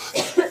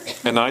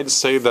 And I'd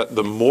say that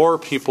the more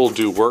people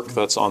do work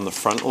that's on the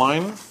front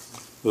line,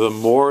 the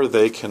more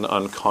they can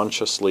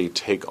unconsciously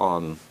take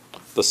on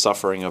the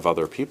suffering of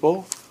other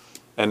people.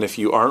 And if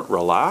you aren't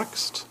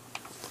relaxed,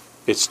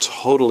 it's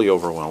totally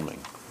overwhelming.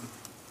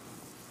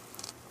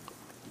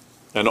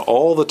 And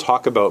all the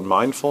talk about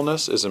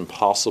mindfulness is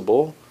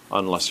impossible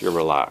unless you're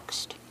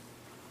relaxed.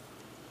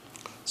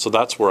 So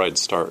that's where I'd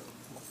start.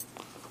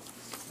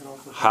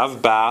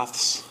 Have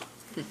baths,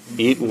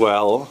 eat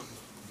well,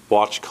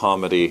 watch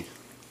comedy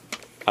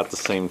at the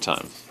same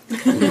time.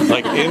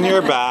 Like in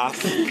your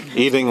bath,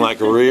 eating like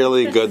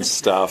really good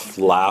stuff,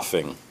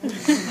 laughing.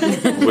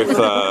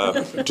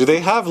 With do they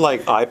have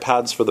like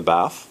iPads for the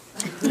bath?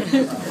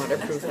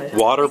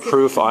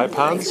 Waterproof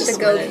iPads? The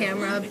Go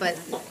camera, but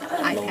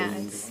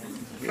iPads,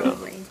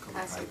 probably.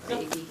 Plastic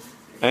baby.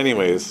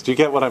 Anyways, do you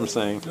get what I'm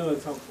saying? No,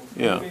 that's helpful.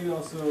 Yeah. Maybe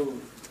also,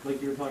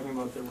 like you were talking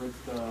about the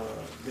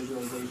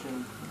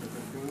visualization,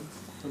 different things,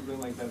 something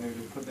like that. Maybe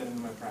just put that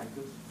into my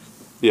practice.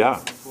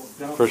 Yeah,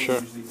 Well, for sure.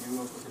 Usually do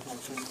a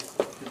protection,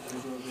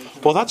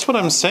 visualization. Well, that's what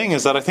I'm saying,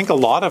 is that I think a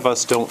lot of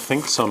us don't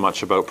think so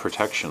much about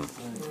protection.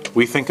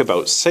 We think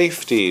about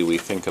safety, we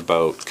think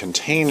about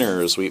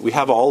containers, we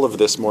have all of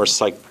this more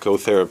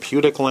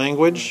psychotherapeutic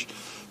language,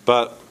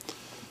 but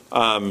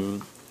I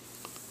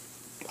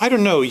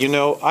don't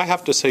know, I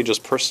have to say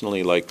just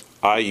personally, like,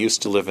 I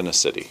used to live in a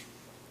city.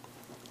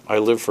 I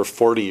lived for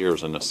 40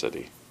 years in a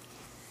city.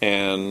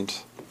 And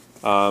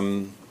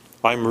I'm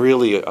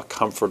really a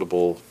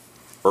comfortable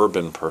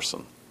urban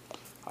person.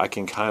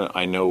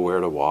 I know where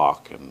to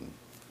walk, and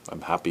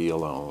I'm happy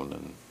alone,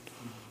 and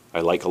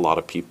I like a lot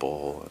of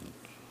people. And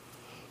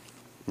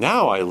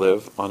now I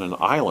live on an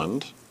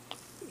island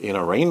in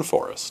a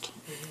rainforest,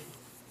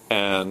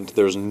 and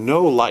there's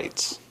no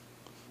lights.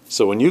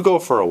 So when you go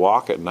for a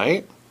walk at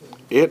night,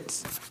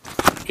 it's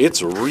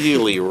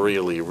really,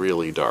 really,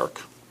 really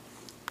dark.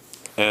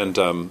 And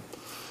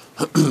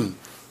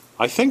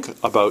I think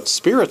about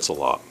spirits a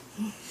lot.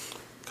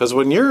 Because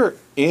when you're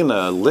in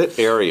a lit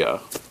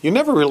area, you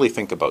never really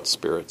think about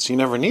spirits. You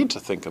never need to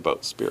think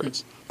about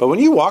spirits. But when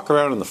you walk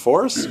around in the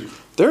forest,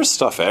 there's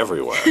stuff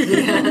everywhere.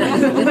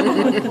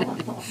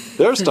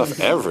 There's stuff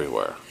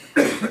everywhere.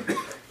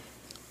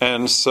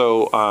 And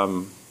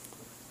so,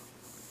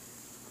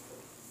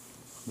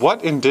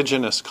 what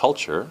indigenous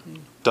culture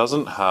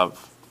doesn't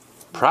have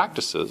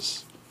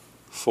practices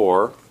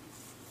for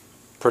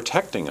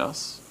protecting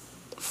us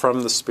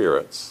from the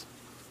spirits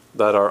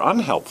that are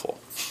unhelpful?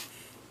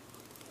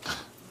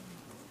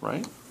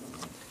 Right?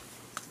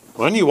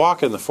 When you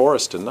walk in the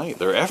forest at night,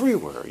 they're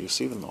everywhere. You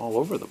see them all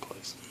over the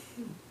place.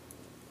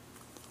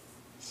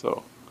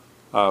 So,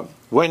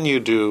 when you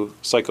do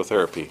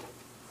psychotherapy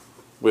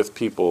with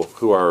people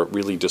who are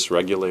really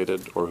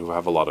dysregulated or who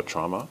have a lot of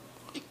trauma,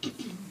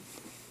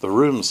 the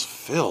room's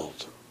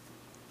filled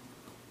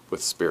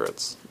with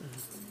spirits.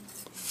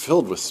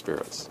 Filled with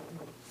spirits.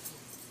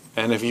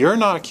 And if you're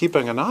not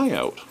keeping an eye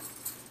out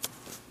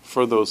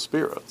for those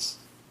spirits,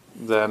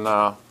 then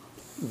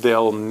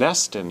they'll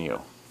nest in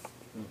you.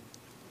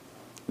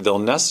 They'll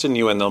nest in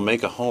you and they'll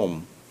make a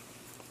home.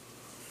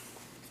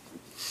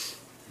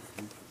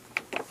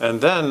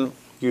 And then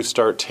you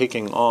start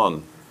taking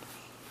on.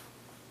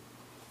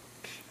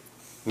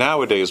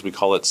 Nowadays we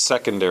call it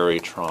secondary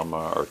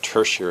trauma or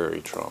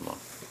tertiary trauma.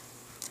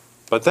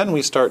 But then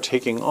we start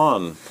taking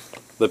on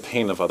the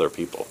pain of other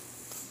people.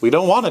 We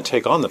don't want to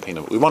take on the pain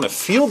of we want to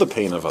feel the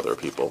pain of other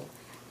people.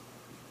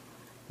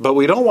 But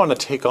we don't want to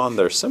take on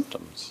their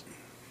symptoms.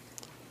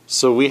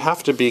 So we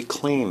have to be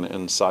clean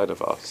inside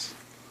of us.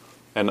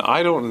 And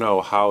I don't know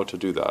how to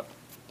do that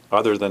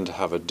other than to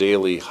have a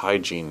daily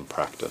hygiene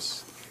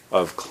practice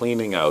of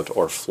cleaning out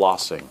or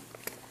flossing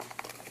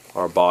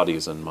our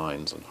bodies and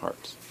minds and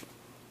hearts.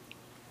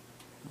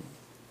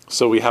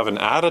 So we have an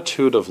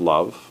attitude of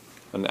love,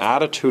 an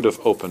attitude of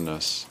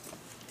openness,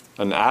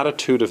 an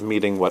attitude of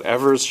meeting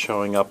whatever's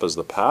showing up as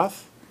the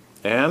path,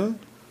 and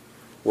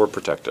we're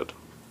protected.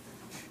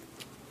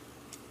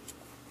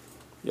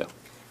 Yeah.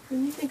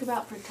 When you think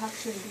about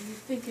protection, do you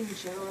think in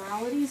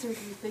generalities or do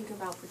you think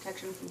about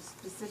protection from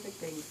specific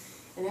things?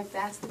 And if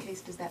that's the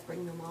case, does that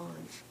bring them on?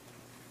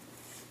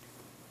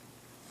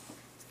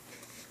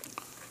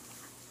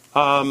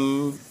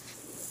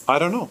 I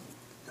don't know.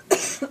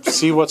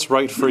 See what's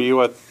right for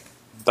you at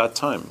that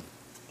time.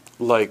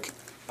 Like,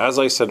 as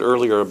I said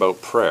earlier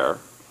about prayer,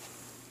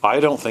 I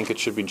don't think it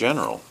should be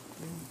general.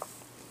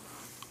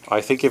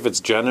 I think if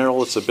it's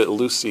general, it's a bit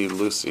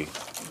loosey-loosey.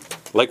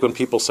 Like when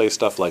people say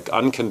stuff like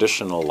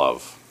unconditional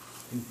love.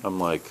 I'm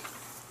like,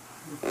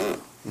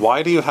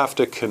 Why do you have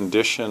to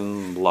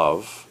condition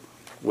love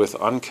with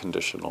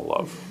unconditional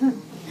love?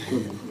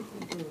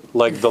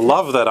 Like the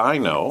love that I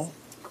know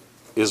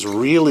is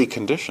really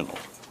conditional.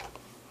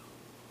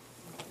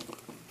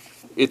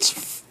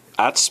 It's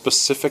at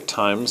specific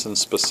times in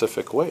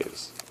specific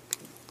ways.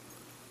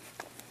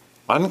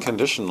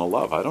 Unconditional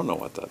love, I don't know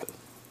what that is.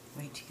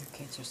 Wait till your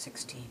kids are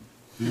 16.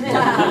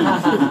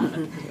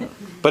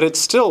 But it's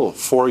still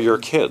for your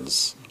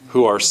kids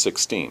who are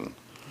 16.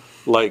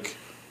 Like,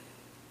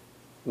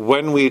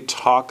 when we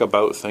talk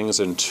about things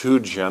in too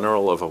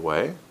general of a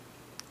way,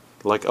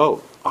 like,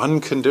 oh,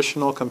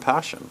 unconditional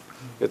compassion.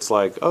 It's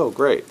like, oh,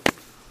 great.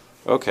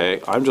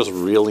 Okay, I'm just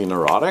really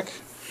neurotic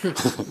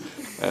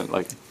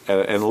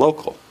and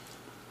local.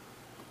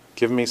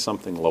 Give me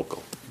something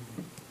local.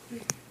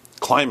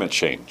 Climate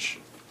change.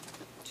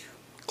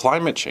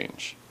 Climate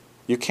change.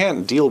 You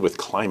can't deal with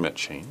climate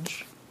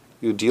change.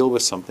 You deal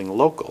with something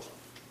local.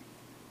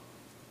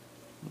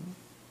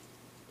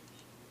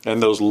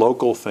 And those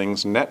local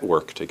things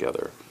network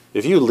together.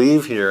 If you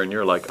leave here and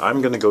you're like,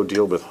 I'm going to go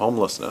deal with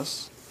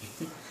homelessness,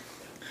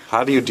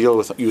 how do you deal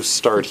with it? You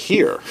start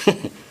here.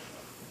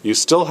 You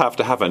still have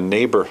to have a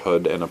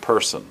neighborhood and a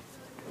person.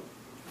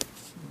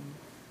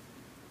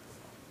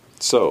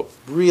 So,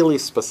 really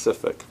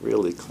specific,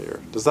 really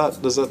clear. Does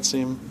that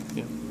seem?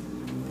 Yeah.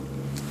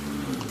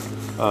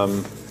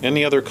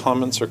 Any other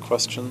comments or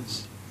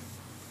questions?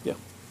 Yeah.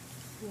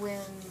 When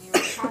you were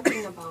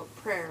talking about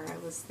prayer, I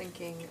was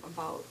thinking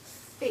about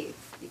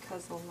faith,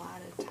 because a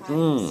lot of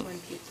times when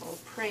people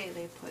pray,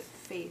 they put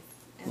faith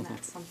in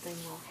that something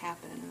will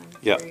happen. And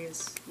I'm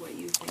curious what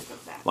you think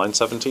of that. Line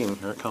 17,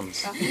 here it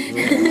comes.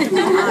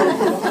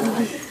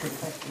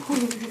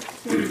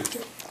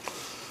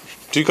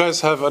 Do you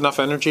guys have enough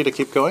energy to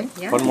keep going?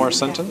 Yeah. One more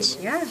sentence?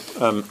 Yeah.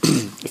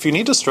 If you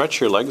need to stretch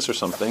your legs or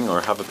something,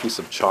 or have a piece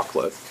of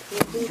chocolate,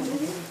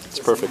 it's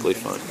perfectly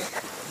fine.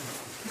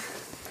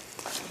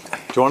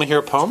 Do you want to hear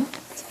a poem?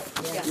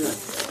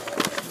 Yes.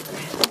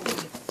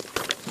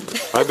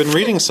 I've been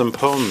reading some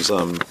poems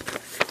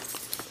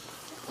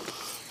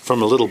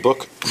from a little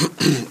book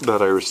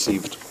that I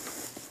received.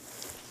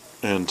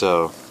 And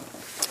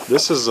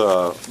this is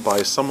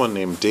by someone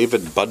named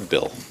David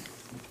Budbill.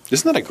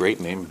 Isn't that a great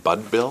name,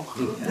 Budbill?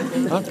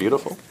 Isn't that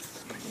beautiful?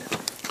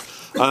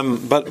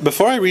 But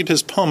before I read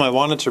his poem, I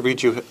wanted to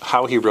read you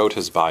how he wrote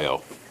his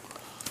bio.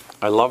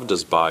 I loved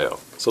his bio.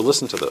 So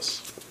listen to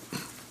this.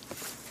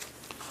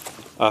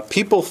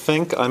 People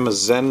think I'm a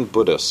Zen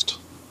Buddhist.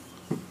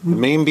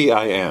 Maybe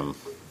I am.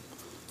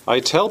 I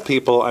tell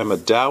people I'm a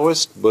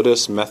Taoist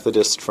Buddhist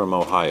Methodist from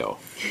Ohio.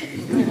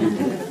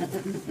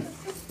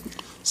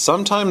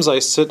 Sometimes I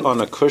sit on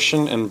a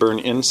cushion and burn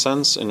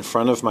incense in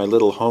front of my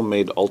little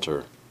homemade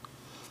altar.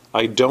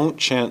 I don't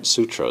chant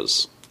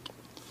sutras.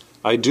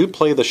 I do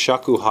play the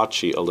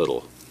shakuhachi a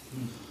little.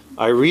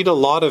 I read a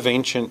lot of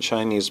ancient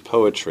Chinese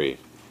poetry.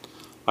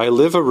 I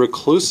live a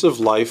reclusive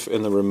life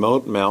in the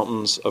remote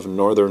mountains of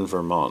northern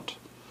Vermont,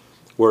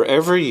 where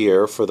every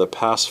year for the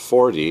past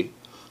 40,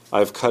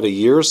 I've cut a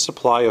year's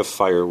supply of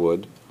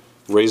firewood,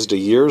 raised a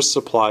year's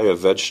supply of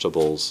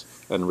vegetables,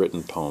 and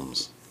written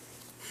poems.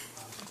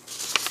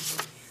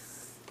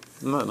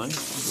 Isn't that nice?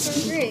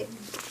 So great.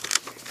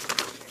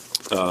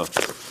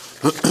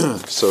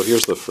 So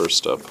here's the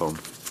first poem.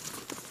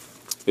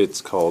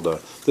 It's called,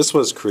 this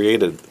was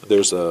created,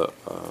 there's a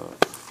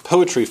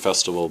poetry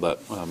festival that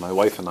my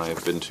wife and I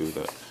have been to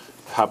that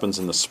happens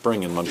in the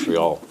spring in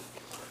Montreal.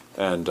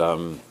 And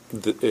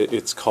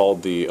it's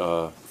called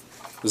the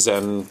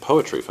Zen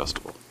Poetry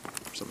Festival,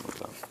 or something like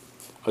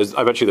that.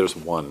 I bet you there's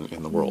one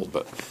in the world,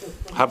 but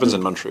it happens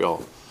in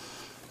Montreal.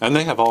 And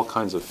they have all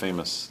kinds of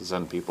famous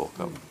Zen people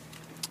come.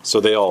 So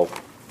they all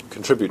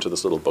contribute to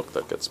this little book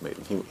that gets made,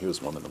 and he was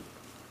one of them.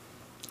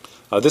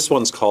 This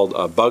one's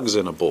called Bugs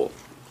in a Bowl.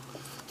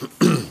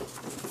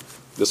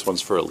 This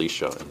one's for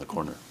Alicia in the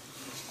corner.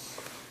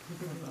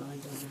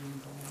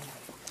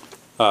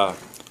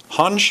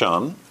 Han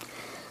Shan,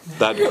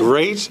 that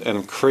great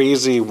and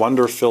crazy,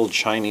 wonder-filled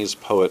Chinese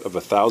poet of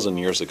 1,000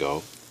 years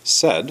ago,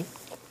 said,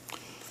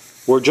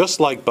 "We're just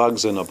like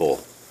bugs in a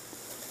bowl,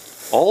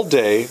 all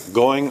day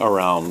going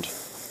around,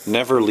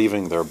 never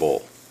leaving their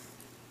bowl."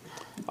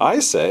 I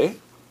say,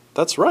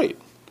 that's right.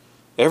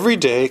 Every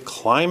day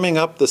climbing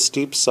up the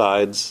steep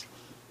sides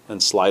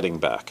and sliding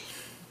back.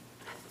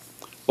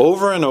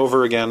 Over and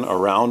over again,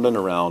 around and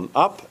around,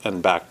 up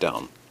and back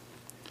down.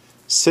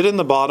 Sit in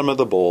the bottom of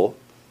the bowl,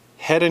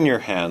 head in your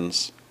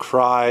hands,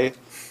 cry,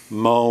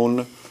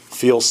 moan,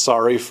 feel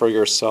sorry for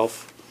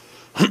yourself.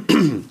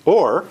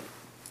 Or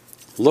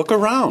look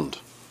around,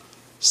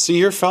 see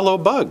your fellow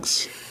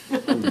bugs.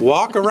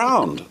 Walk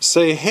around,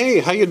 say, hey,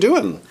 how you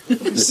doing?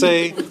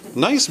 Say,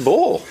 nice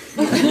bowl.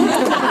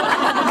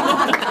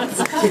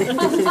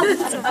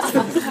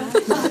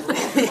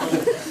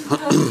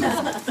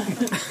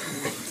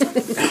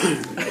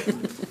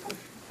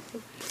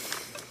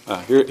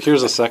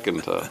 Here's a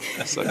second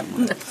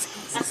one.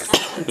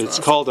 It's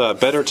called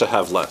Better to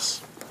Have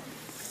Less.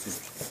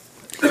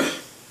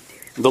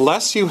 The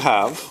less you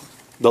have,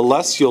 the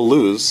less you'll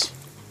lose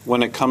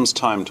when it comes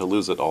time to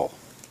lose it all.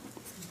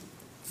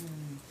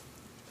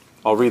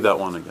 I'll read that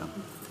one again.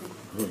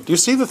 Do you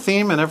see the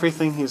theme and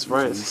everything he's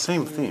right? It's the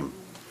same theme.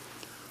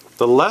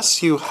 The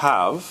less you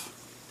have,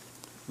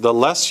 the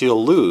less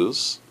you'll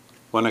lose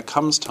when it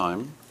comes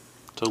time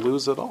to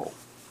lose it all.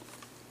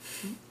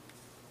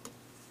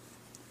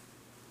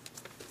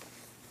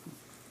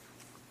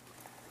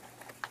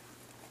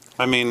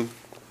 I mean,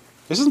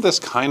 isn't this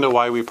kind of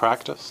why we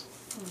practice?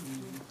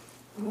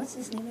 What's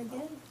his name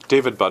again?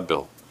 David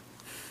Budbill.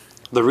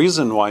 The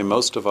reason why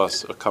most of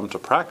us come to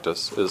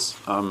practice is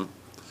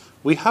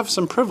we have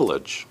some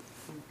privilege.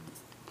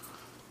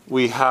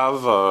 We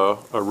have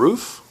a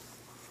roof.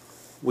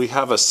 We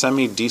have a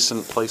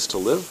semi-decent place to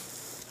live.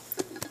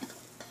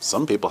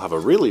 Some people have a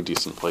really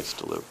decent place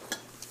to live.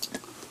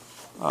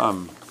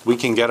 We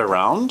can get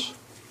around.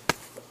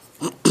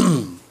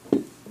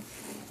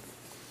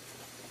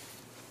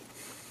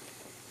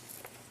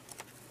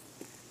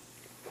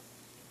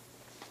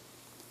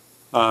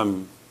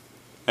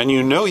 And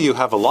you know you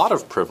have a lot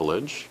of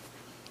privilege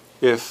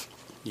if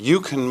you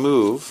can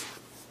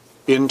move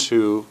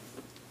into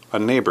a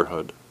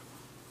neighborhood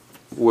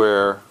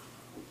where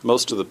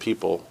most of the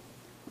people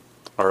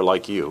are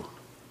like you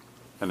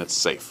and it's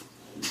safe.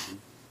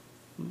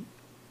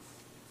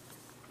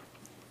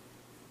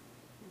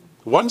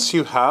 Once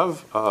you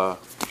have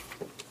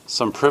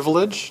some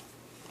privilege,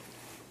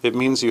 it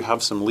means you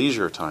have some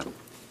leisure time.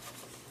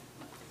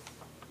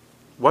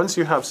 Once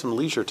you have some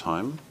leisure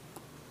time,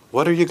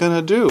 what are you going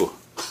to do?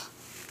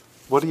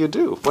 What do you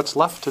do? What's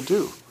left to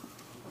do?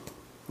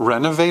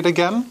 Renovate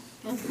again?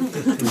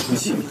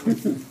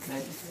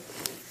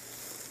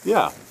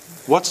 Yeah.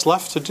 What's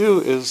left to do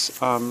is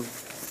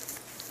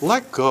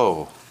let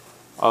go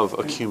of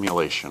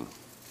accumulation.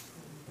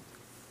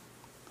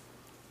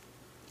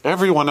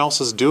 Everyone else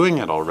is doing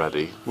it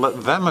already.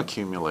 Let them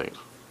accumulate.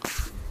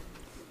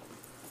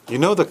 You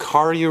know the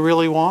car you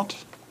really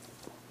want?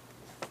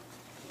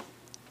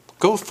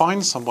 Go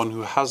find someone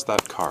who has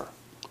that car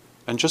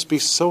and just be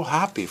so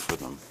happy for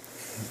them.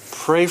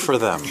 Pray for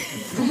them.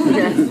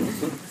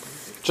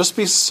 Just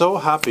be so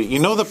happy. You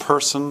know the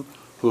person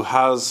who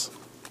has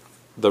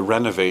the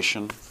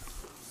renovation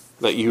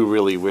that you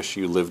really wish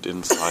you lived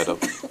inside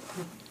of?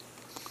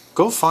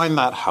 Go find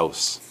that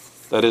house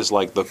that is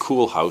like the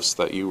cool house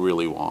that you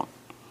really want.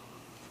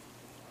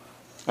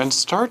 And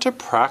start to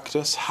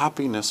practice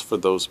happiness for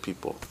those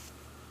people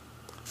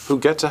who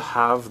get to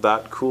have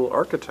that cool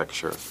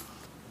architecture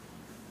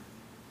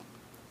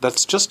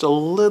that's just a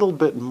little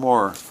bit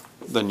more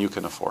than you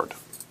can afford.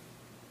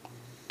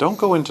 Don't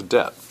go into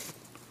debt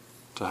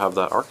to have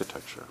that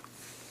architecture.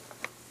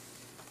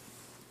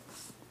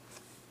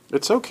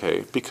 It's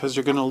okay because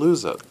you're going to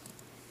lose it.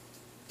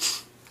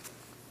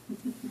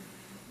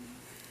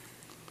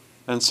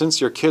 And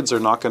since your kids are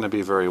not going to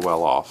be very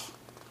well off,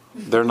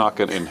 they're not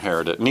going to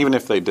inherit it. And even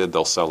if they did,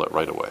 they'll sell it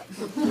right away.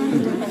 You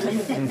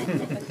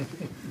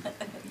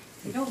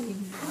don't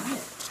even buy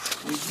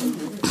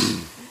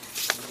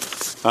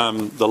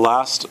it. The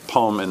last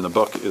poem in the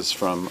book is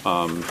from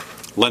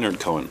Leonard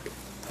Cohen.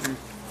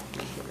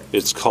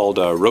 It's called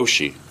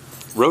Roshi.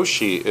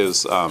 Roshi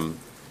is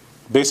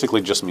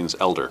basically just means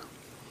elder.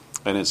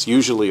 And it's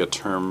usually a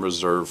term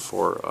reserved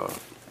for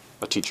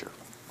a teacher.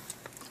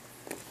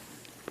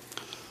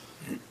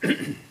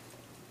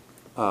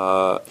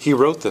 He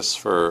wrote this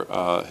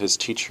for his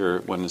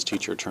teacher when his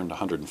teacher turned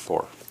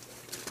 104.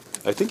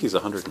 I think he's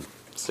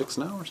 106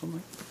 now or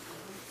something.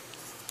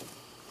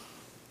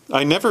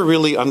 I never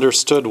really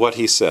understood what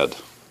he said,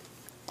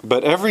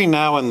 but every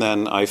now and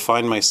then I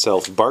find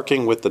myself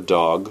barking with the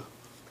dog,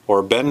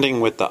 or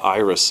bending with the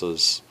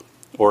irises,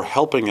 or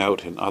helping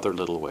out in other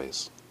little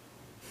ways.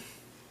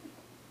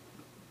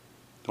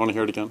 Do you want to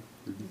hear it again?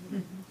 Mm-hmm.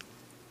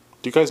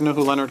 Do you guys know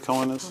who Leonard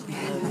Cohen is?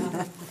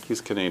 He's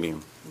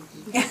Canadian.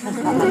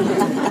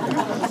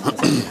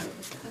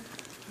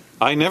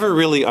 I never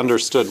really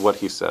understood what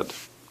he said,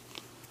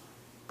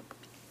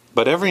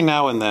 but every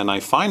now and then I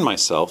find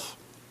myself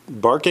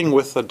barking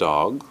with the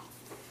dog,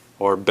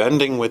 or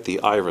bending with the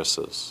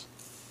irises,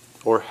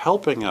 or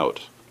helping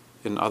out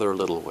in other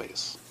little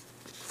ways.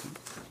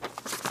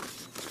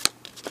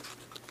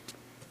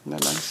 Isn't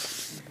that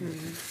nice?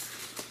 Mm-hmm.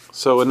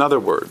 So in other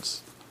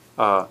words,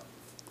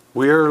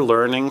 we're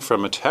learning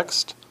from a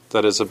text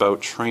that is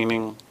about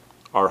training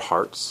our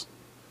hearts,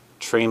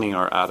 training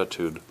our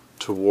attitude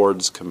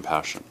towards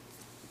compassion.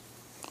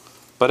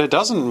 But it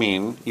doesn't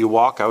mean you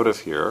walk out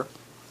of here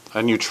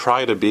and you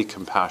try to be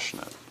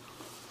compassionate.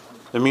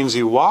 It means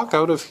you walk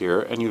out of here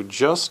and you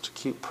just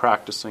keep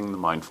practicing the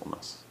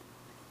mindfulness.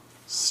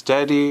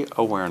 Steady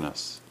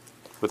awareness,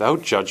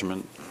 without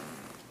judgment,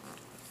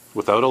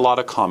 without a lot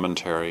of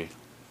commentary.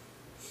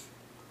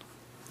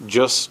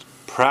 Just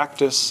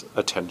practice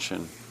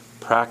attention,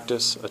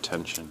 practice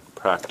attention,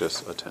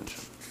 practice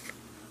attention.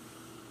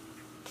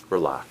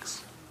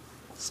 Relax.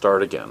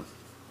 Start again.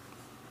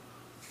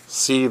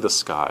 See the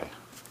sky.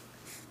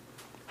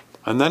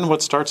 And then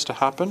what starts to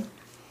happen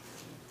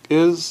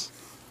is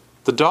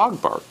the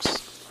dog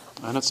barks,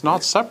 and it's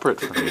not separate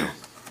from you.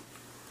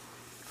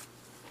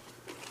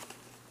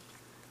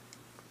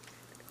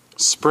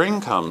 Spring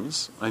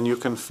comes and you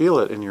can feel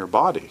it in your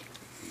body.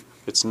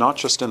 It's not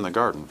just in the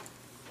garden.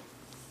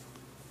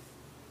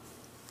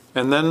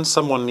 And then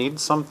someone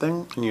needs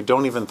something and you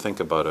don't even think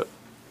about it.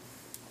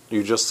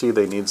 You just see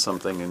they need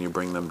something and you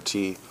bring them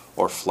tea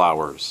or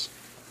flowers.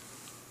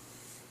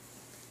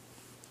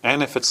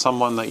 And if it's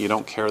someone that you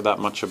don't care that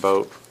much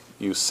about,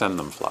 you send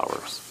them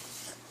flowers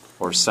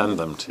or send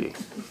them tea.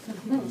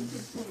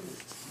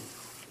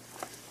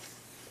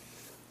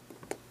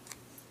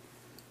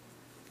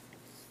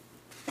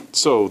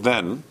 So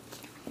then,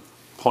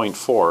 point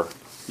 4,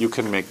 you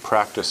can make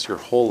practice your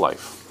whole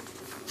life.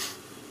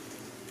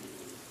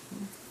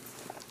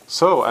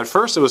 So at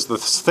first it was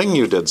this thing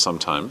you did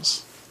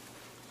sometimes,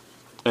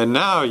 and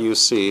now you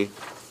see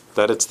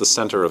that it's the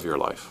center of your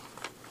life.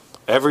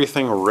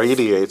 Everything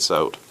radiates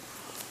out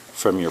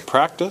from your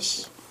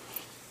practice,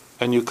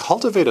 and you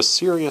cultivate a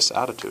serious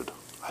attitude.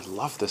 I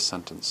love this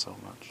sentence so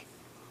much.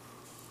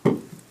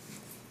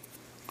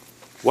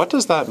 What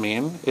does that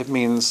mean? It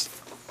means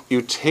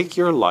you take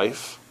your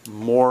life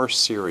more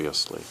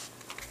seriously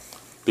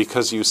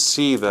because you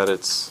see that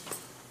it's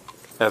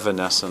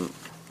evanescent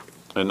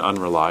and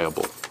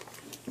unreliable.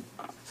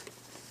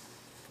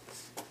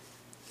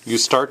 You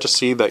start to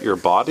see that your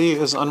body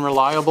is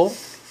unreliable,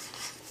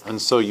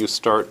 and so you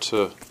start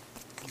to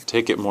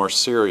take it more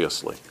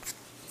seriously.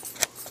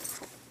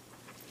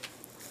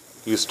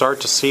 You start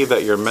to see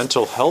that your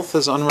mental health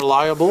is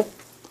unreliable,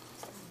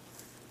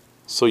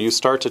 so you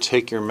start to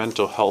take your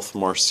mental health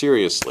more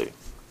seriously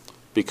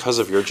because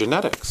of your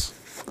genetics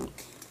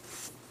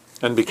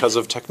and because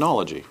of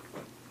technology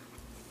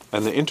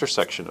and the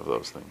intersection of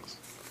those things.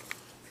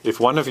 If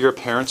one of your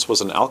parents was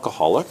an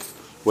alcoholic,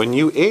 when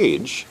you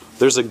age,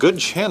 there's a good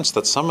chance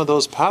that some of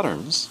those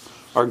patterns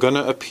are going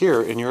to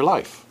appear in your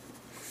life.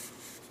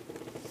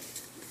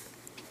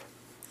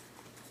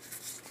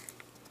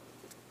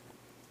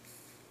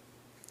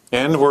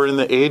 And we're in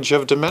the age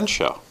of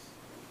dementia.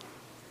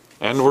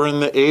 And we're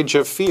in the age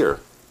of fear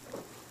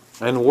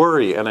and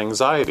worry and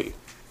anxiety.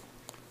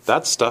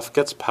 That stuff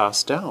gets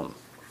passed down.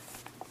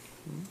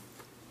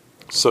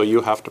 So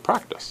you have to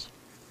practice.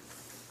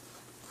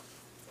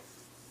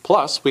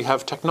 Plus, we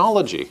have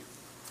technology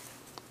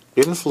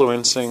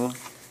influencing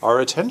our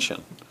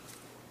attention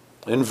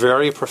in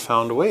very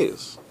profound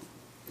ways.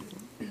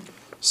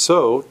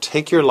 So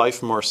take your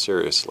life more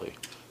seriously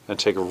and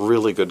take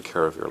really good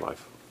care of your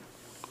life.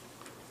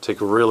 Take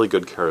really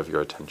good care of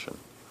your attention.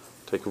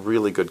 Take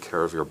really good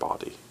care of your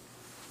body.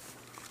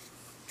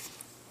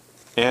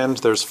 And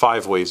there's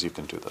 5 ways you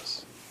can do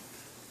this,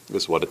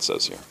 is what it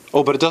says here.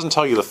 Oh, but it doesn't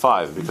tell you the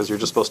 5 because you're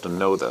just supposed to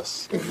know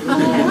this.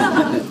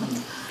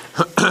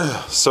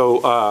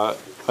 So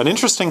an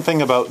interesting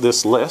thing about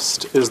this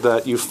list is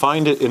that you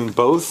find it in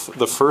both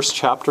the first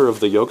chapter of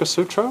the Yoga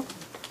Sutra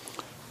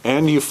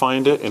and you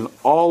find it in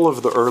all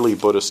of the early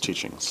Buddhist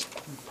teachings.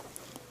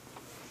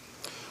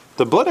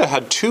 The Buddha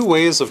had 2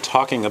 ways of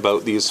talking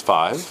about these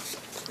 5.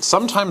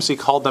 Sometimes he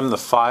called them the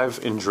 5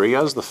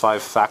 indriyas, the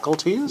 5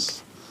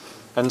 faculties,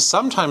 and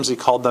sometimes he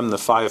called them the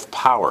 5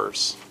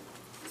 powers.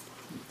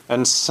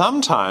 And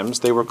sometimes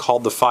they were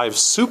called the 5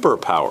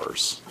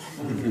 superpowers.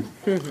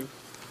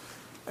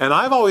 And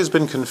I've always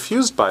been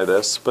confused by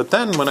this, but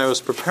then when I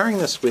was preparing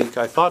this week,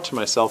 I thought to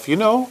myself, you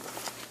know,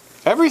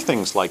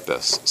 everything's like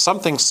this.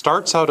 Something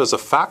starts out as a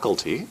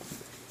faculty,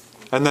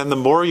 and then the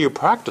more you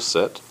practice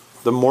it,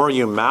 the more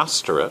you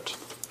master it,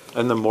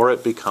 and the more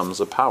it becomes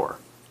a power.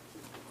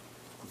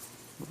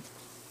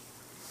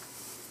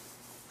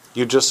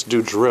 You just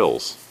do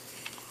drills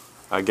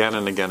again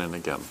and again and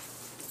again.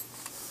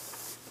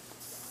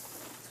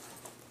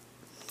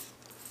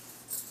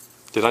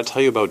 Did I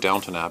tell you about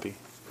Downton Abbey?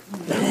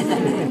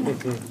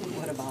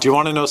 Do you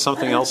want to know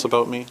something else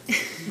about me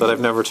that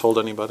I've never told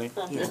anybody?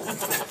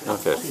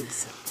 Okay.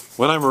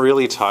 When I'm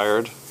really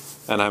tired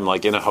and I'm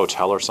like in a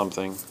hotel or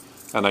something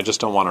and I just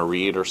don't want to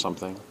read or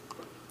something,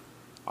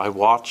 I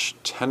watch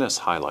tennis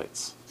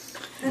highlights.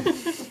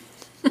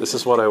 This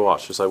is what I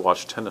watch, is I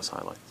watch tennis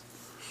highlights.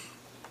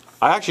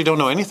 I actually don't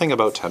know anything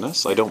about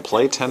tennis. I don't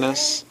play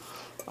tennis.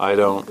 I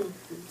don't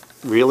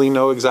really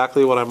know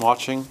exactly what I'm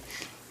watching.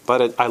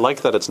 But I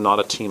like that it's not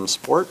a team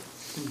sport.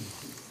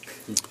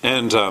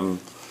 And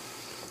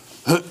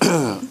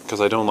because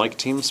I don't like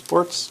team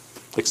sports,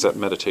 except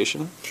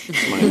meditation.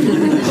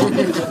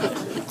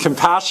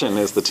 Compassion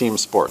is the team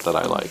sport that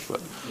I like.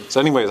 So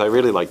anyways, I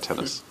really like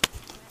tennis.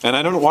 And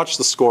I don't watch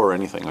the score or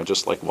anything. I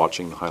just like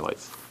watching the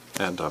highlights.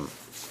 And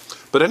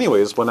but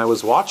anyways, when I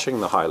was watching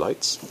the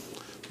highlights,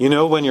 you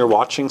know when you're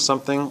watching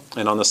something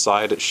and on the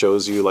side it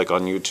shows you, like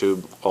on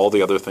YouTube, all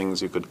the other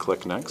things you could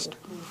click next?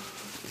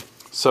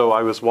 So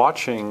I was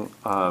watching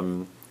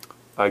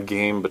a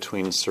game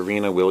between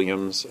Serena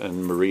Williams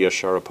and Maria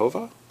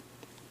Sharapova.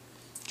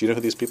 Do you know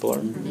who these people are?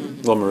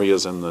 Mm-hmm. Well,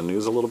 Maria's in the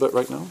news a little bit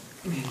right now.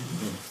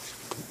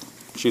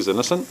 She's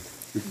innocent.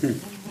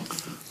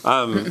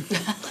 But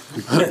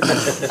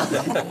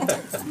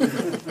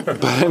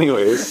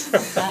anyways,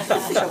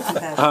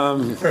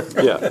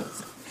 yeah.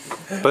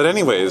 But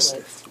anyways,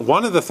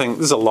 one of the things,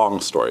 this is a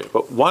long story,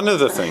 but one of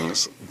the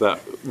things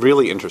that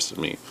really interested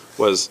me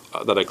was,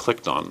 that I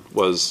clicked on,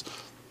 was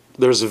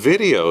there's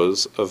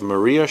videos of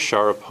Maria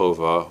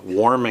Sharapova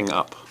warming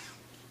up.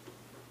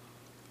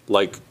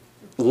 Like,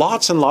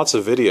 lots and lots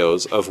of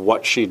videos of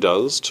what she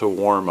does to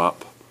warm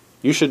up.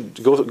 You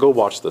should go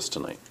watch this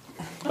tonight.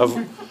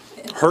 Of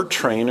her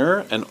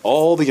trainer and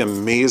all the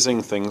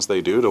amazing things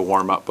they do to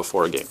warm up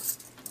before a game.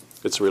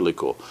 It's really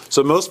cool.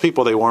 So most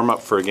people, they warm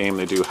up for a game,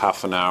 they do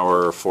half an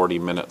hour or 40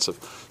 minutes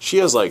of, she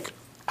has like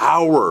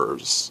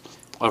hours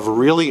of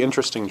really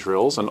interesting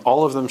drills, and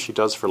all of them she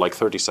does for like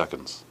 30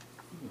 seconds.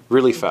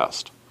 Really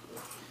fast.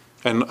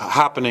 And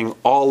happening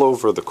all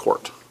over the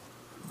court.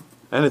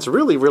 And it's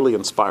really, really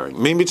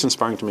inspiring. Maybe it's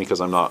inspiring to me because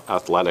I'm not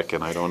athletic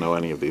and I don't know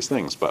any of these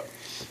things, but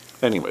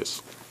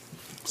anyways.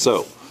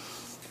 So,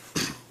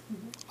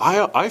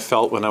 I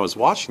felt when I was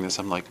watching this,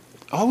 I'm like,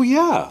 oh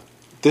yeah,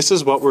 this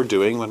is what we're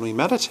doing when we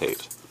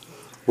meditate.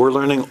 We're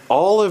learning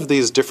all of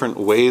these different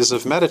ways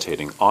of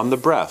meditating, on the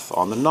breath,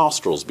 on the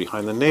nostrils,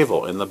 behind the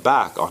navel, in the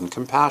back, on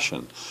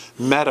compassion,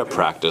 metta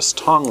practice,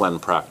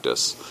 Tonglen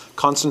practice,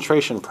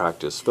 concentration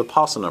practice,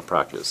 vipassana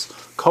practice,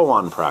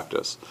 koan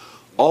practice.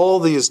 All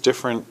these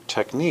different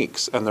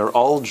techniques, and they're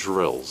all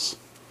drills.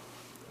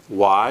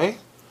 Why?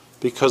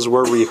 Because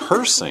we're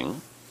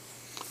rehearsing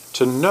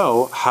to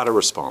know how to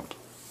respond.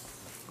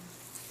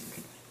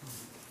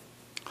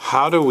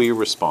 How do we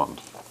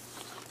respond?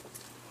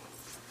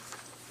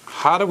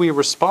 How do we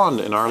respond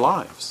in our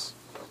lives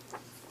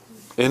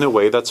in a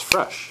way that's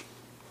fresh?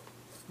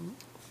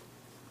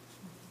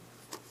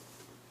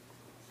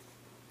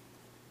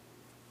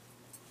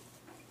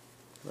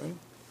 Right?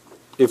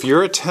 If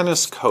you're a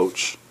tennis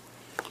coach,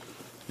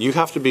 you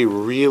have to be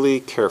really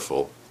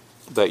careful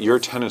that your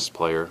tennis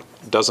player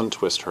doesn't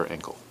twist her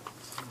ankle.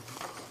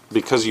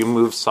 Because you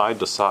move side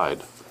to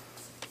side.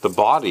 The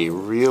body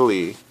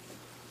really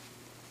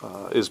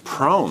is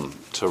prone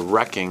to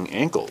wrecking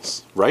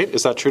ankles, right?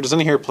 Is that true? Does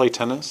anyone here play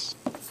tennis?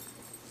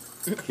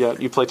 Yeah,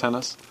 you play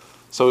tennis?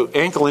 So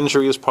ankle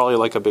injury is probably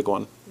like a big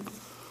one.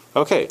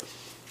 Okay,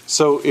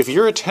 so if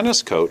you're a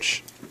tennis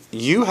coach,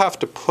 you have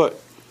to put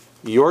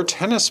your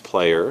tennis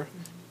player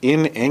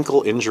in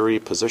ankle injury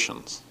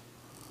positions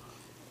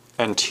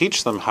and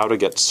teach them how to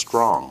get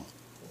strong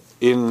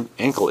in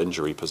ankle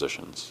injury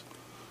positions.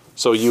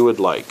 So you would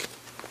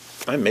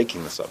I'm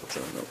making this up,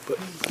 but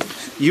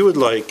you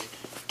would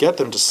get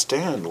them to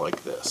stand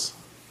like this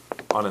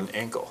on an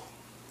ankle,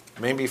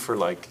 maybe for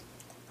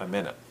a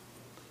minute,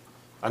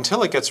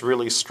 until it gets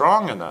really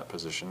strong in that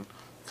position,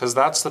 because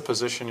that's the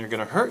position you're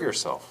going to hurt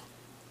yourself,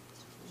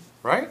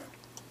 right?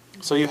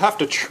 So you have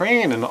to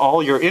train in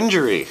all your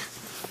injury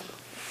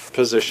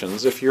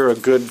positions if you're a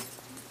good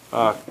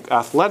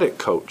athletic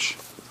coach,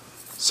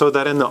 so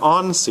that in the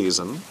on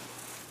season,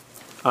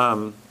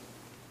 your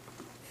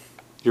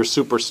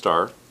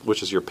superstar,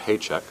 which is your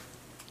paycheck,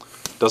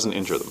 doesn't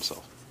injure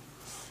themselves.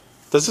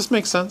 Does this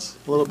make sense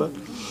a little bit?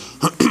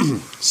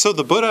 So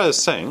the Buddha is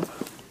saying,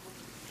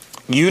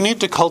 you need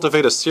to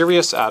cultivate a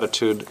serious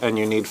attitude, and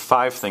you need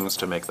 5 things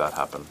to make that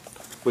happen,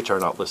 which are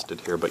not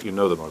listed here, but you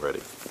know them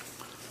already.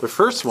 The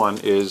first one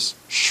is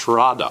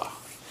Shraddha,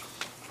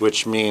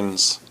 which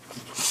means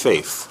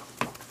faith.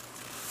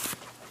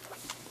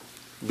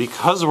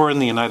 Because we're in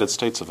the United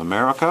States of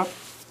America,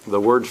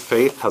 the word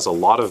faith has a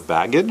lot of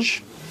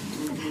baggage,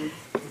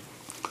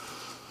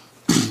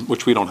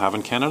 which we don't have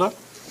in Canada.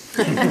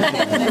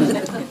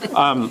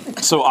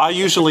 So I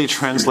usually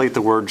translate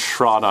the word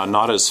Shraddha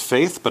not as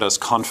faith, but as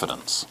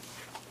confidence.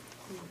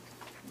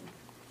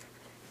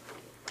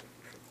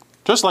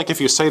 Just like if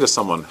you say to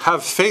someone,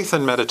 have faith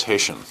in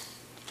meditation,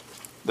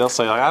 they'll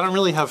say, I don't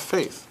really have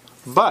faith.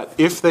 But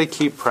if they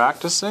keep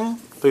practicing,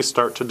 they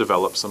start to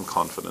develop some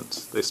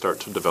confidence. They start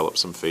to develop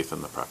some faith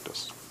in the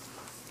practice.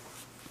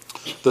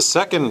 The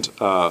second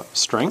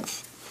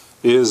strength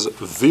is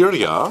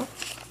virya,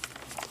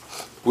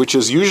 which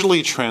is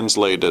usually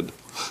translated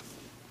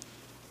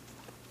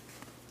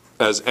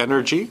as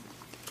energy,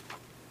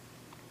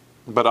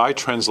 but I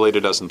translate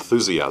it as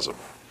enthusiasm.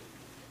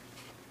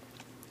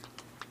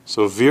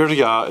 So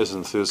virya is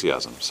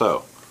enthusiasm.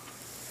 So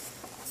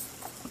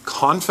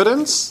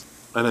confidence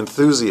and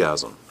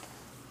enthusiasm.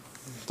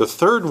 The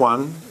third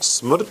one,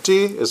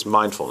 smriti, is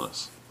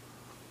mindfulness.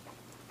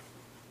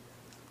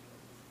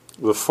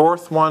 The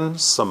fourth one,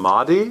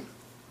 samadhi,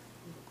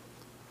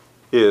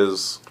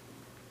 is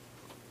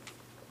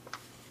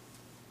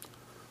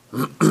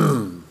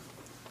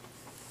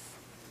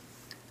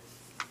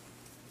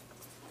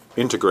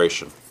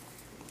integration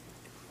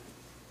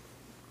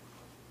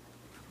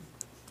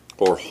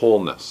or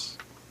wholeness,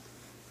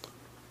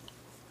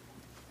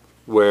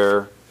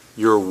 where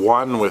you're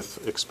one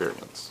with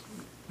experience,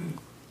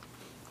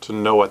 to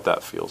know what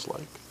that feels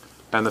like.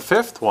 And the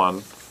fifth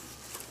one,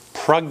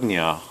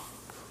 prajna,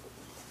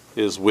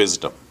 is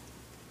wisdom.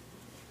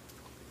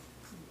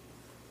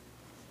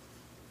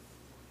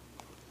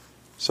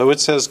 So it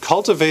says,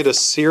 cultivate a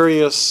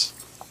serious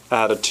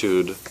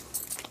attitude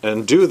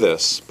and do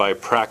this by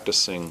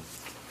practicing.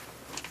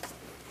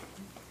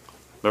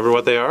 Remember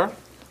what they are?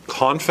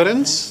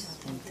 confidence,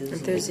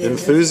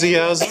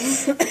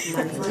 enthusiasm,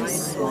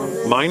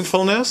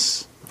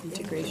 mindfulness,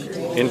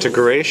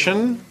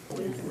 integration,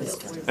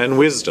 and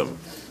wisdom.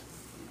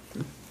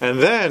 And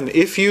then,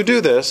 if you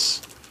do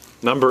this,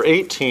 number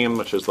 18,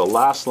 which is the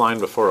last line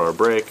before our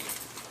break,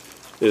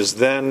 is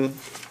then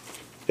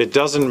it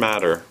doesn't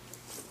matter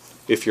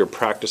if you're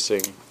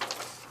practicing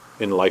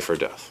in life or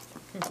death.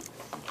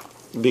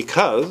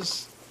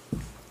 Because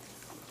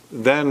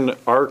then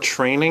our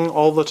training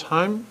all the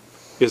time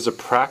is a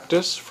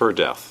practice for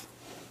death.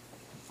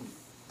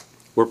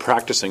 We're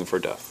practicing for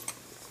death.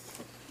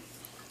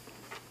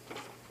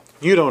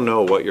 You don't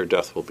know what your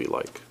death will be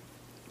like.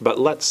 But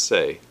let's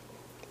say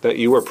that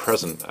you were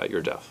present at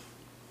your death.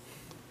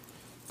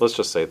 Let's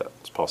just say that.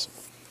 It's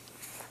possible.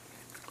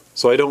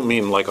 So I don't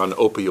mean like on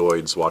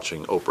opioids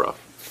watching Oprah,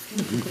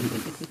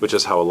 which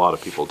is how a lot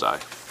of people die.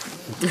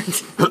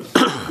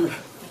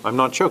 I'm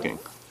not joking.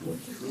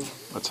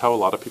 That's how a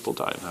lot of people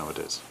die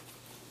nowadays.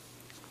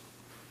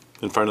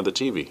 In front of the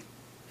TV.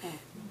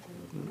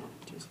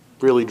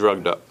 Really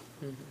drugged up.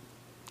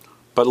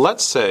 But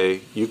let's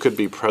say you could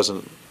be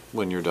present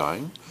when you're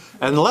dying.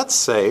 And let's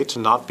say, to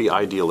not be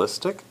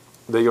idealistic,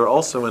 that you're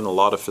also in a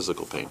lot of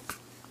physical pain.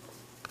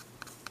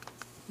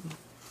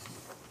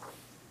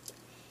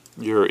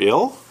 You're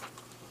ill,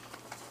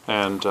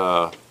 and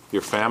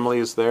your family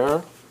is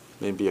there.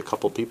 Maybe a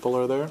couple people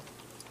are there.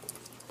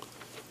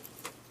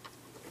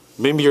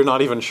 Maybe you're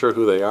not even sure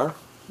who they are.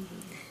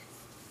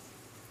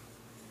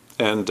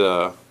 And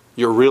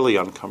you're really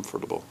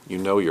uncomfortable. You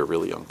know you're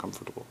really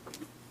uncomfortable.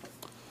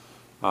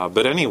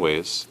 But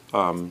anyways,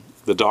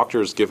 the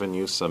doctor's given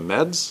you some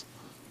meds,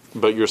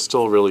 but you're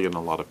still really in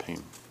a lot of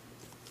pain.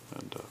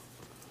 And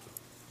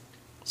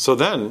so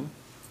then,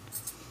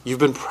 you've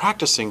been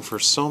practicing for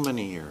so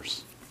many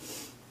years.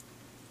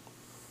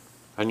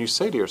 And you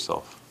say to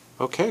yourself,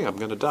 okay, I'm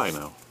going to die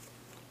now.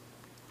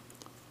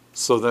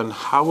 So then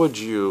how would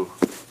you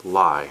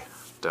lie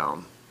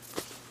down?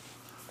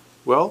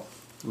 Well,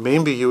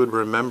 maybe you would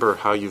remember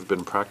how you've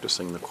been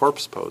practicing the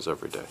corpse pose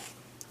every day.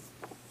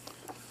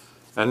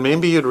 And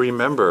maybe you'd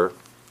remember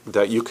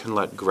that you can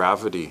let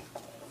gravity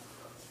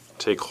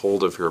take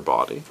hold of your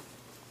body.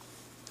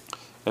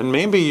 And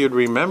maybe you'd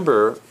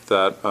remember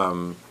that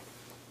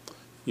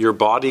your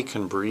body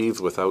can breathe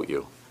without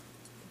you.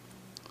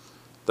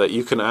 That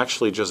you can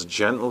actually just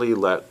gently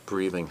let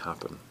breathing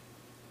happen.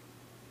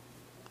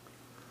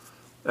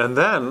 And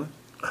then,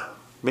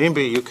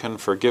 maybe you can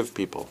forgive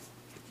people.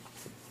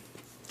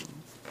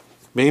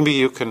 Maybe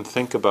you can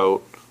think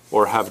about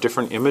or have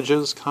different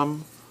images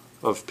come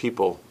of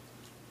people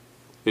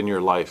in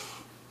your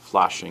life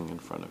flashing in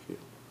front of you.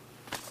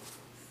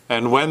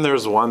 And when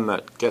there's one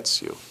that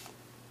gets you,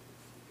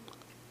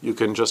 you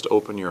can just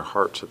open your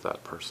heart to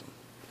that person.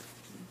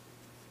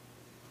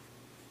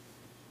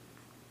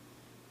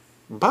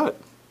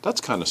 But that's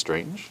kind of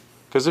strange,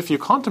 because if you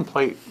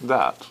contemplate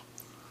that,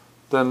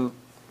 then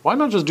why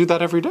not just do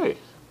that every day?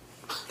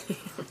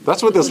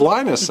 That's what this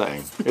line is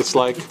saying. It's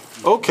like,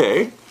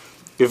 okay,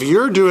 if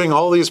you're doing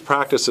all these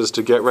practices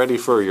to get ready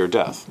for your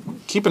death,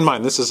 keep in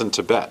mind this is in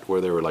Tibet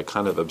where they were like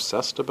kind of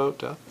obsessed about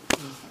death.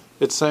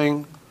 It's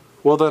saying,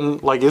 well then,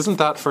 like, isn't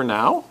that for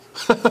now?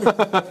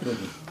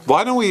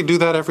 Why don't we do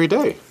that every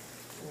day?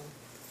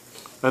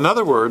 In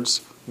other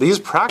words, these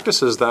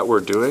practices that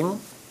we're doing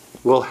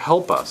will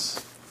help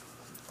us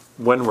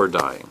when we're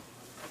dying.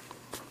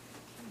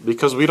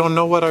 Because we don't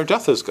know what our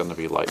death is going to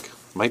be like.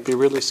 Might be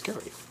really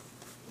scary.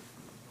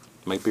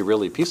 Might be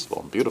really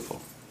peaceful and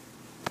beautiful.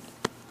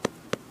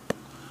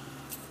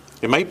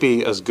 It might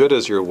be as good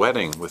as your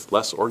wedding with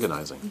less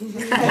organizing.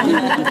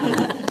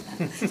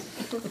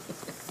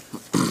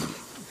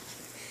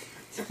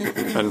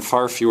 And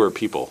far fewer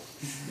people.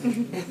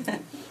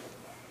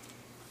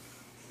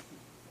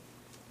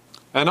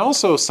 And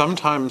also,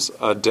 sometimes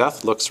a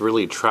death looks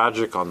really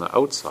tragic on the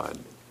outside,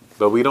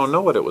 but we don't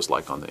know what it was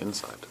like on the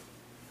inside.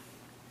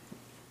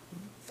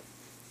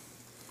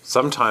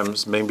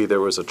 Sometimes maybe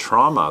there was a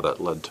trauma that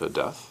led to a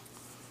death,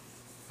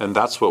 and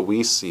that's what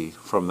we see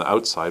from the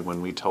outside when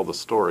we tell the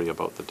story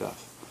about the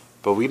death.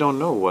 But we don't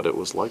know what it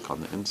was like on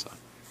the inside.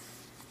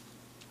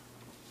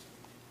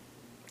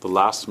 The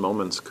last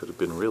moments could have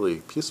been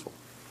really peaceful.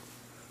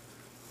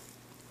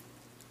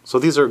 So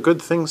these are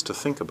good things to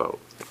think about.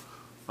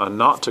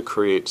 Not to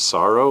create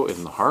sorrow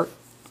in the heart,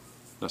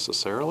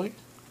 necessarily.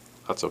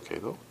 That's okay,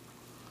 though.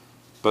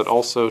 But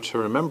also to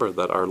remember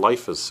that our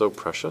life is so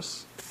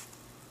precious,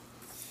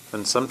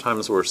 and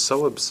sometimes we're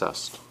so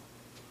obsessed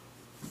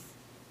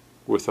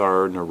with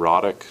our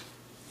neurotic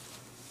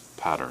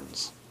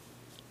patterns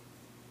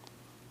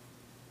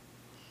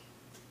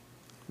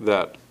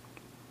that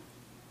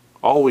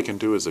all we can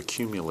do is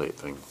accumulate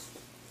things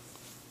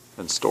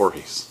and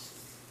stories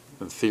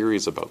and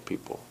theories about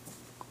people.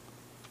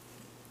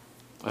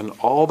 And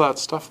all that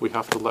stuff we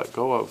have to let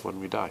go of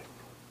when we die.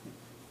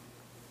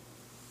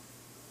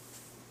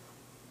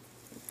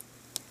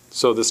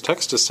 So this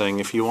text is saying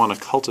if you want to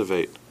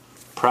cultivate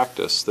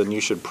practice, then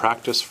you should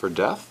practice for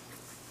death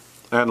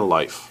and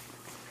life.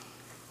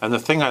 And the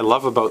thing I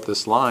love about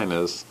this line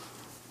is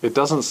It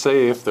doesn't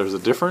say if there's a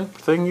different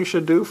thing you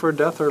should do for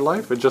death or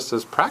life. It just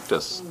says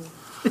practice.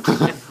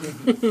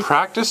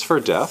 Practice for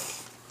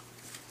death,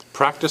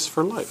 practice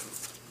for life.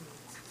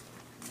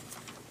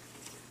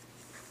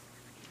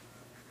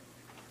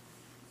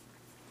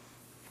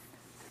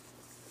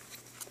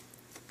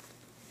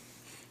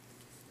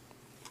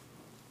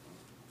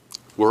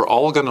 We're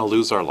all going to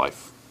lose our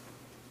life.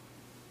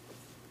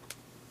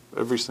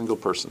 Every single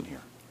person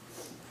here.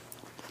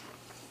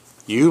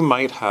 You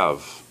might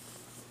have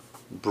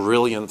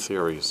brilliant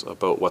theories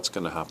about what's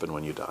going to happen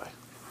when you die.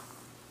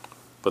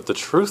 But the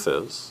truth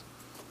is,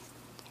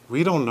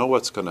 we don't know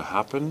what's going to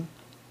happen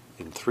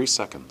in 3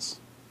 seconds.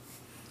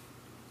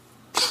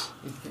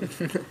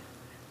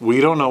 We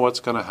don't know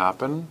what's going to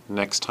happen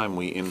next time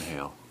we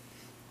inhale.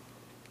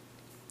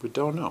 We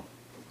don't know.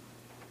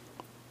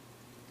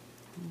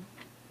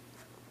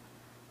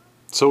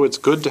 So it's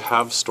good to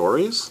have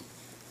stories,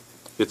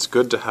 it's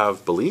good to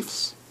have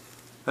beliefs,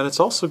 and it's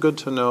also good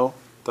to know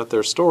that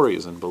they're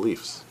stories and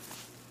beliefs.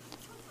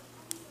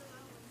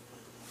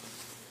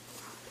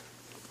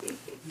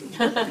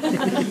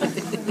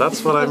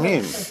 That's what I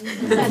mean.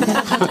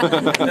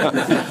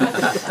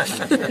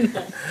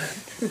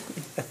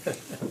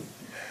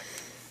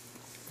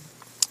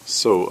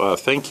 So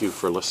thank you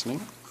for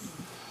listening.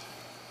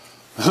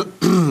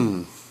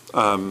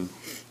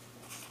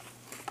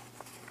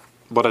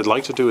 What I'd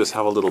like to do is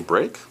have a little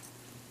break,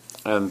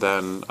 and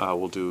then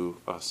we'll do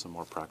some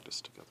more practice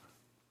together.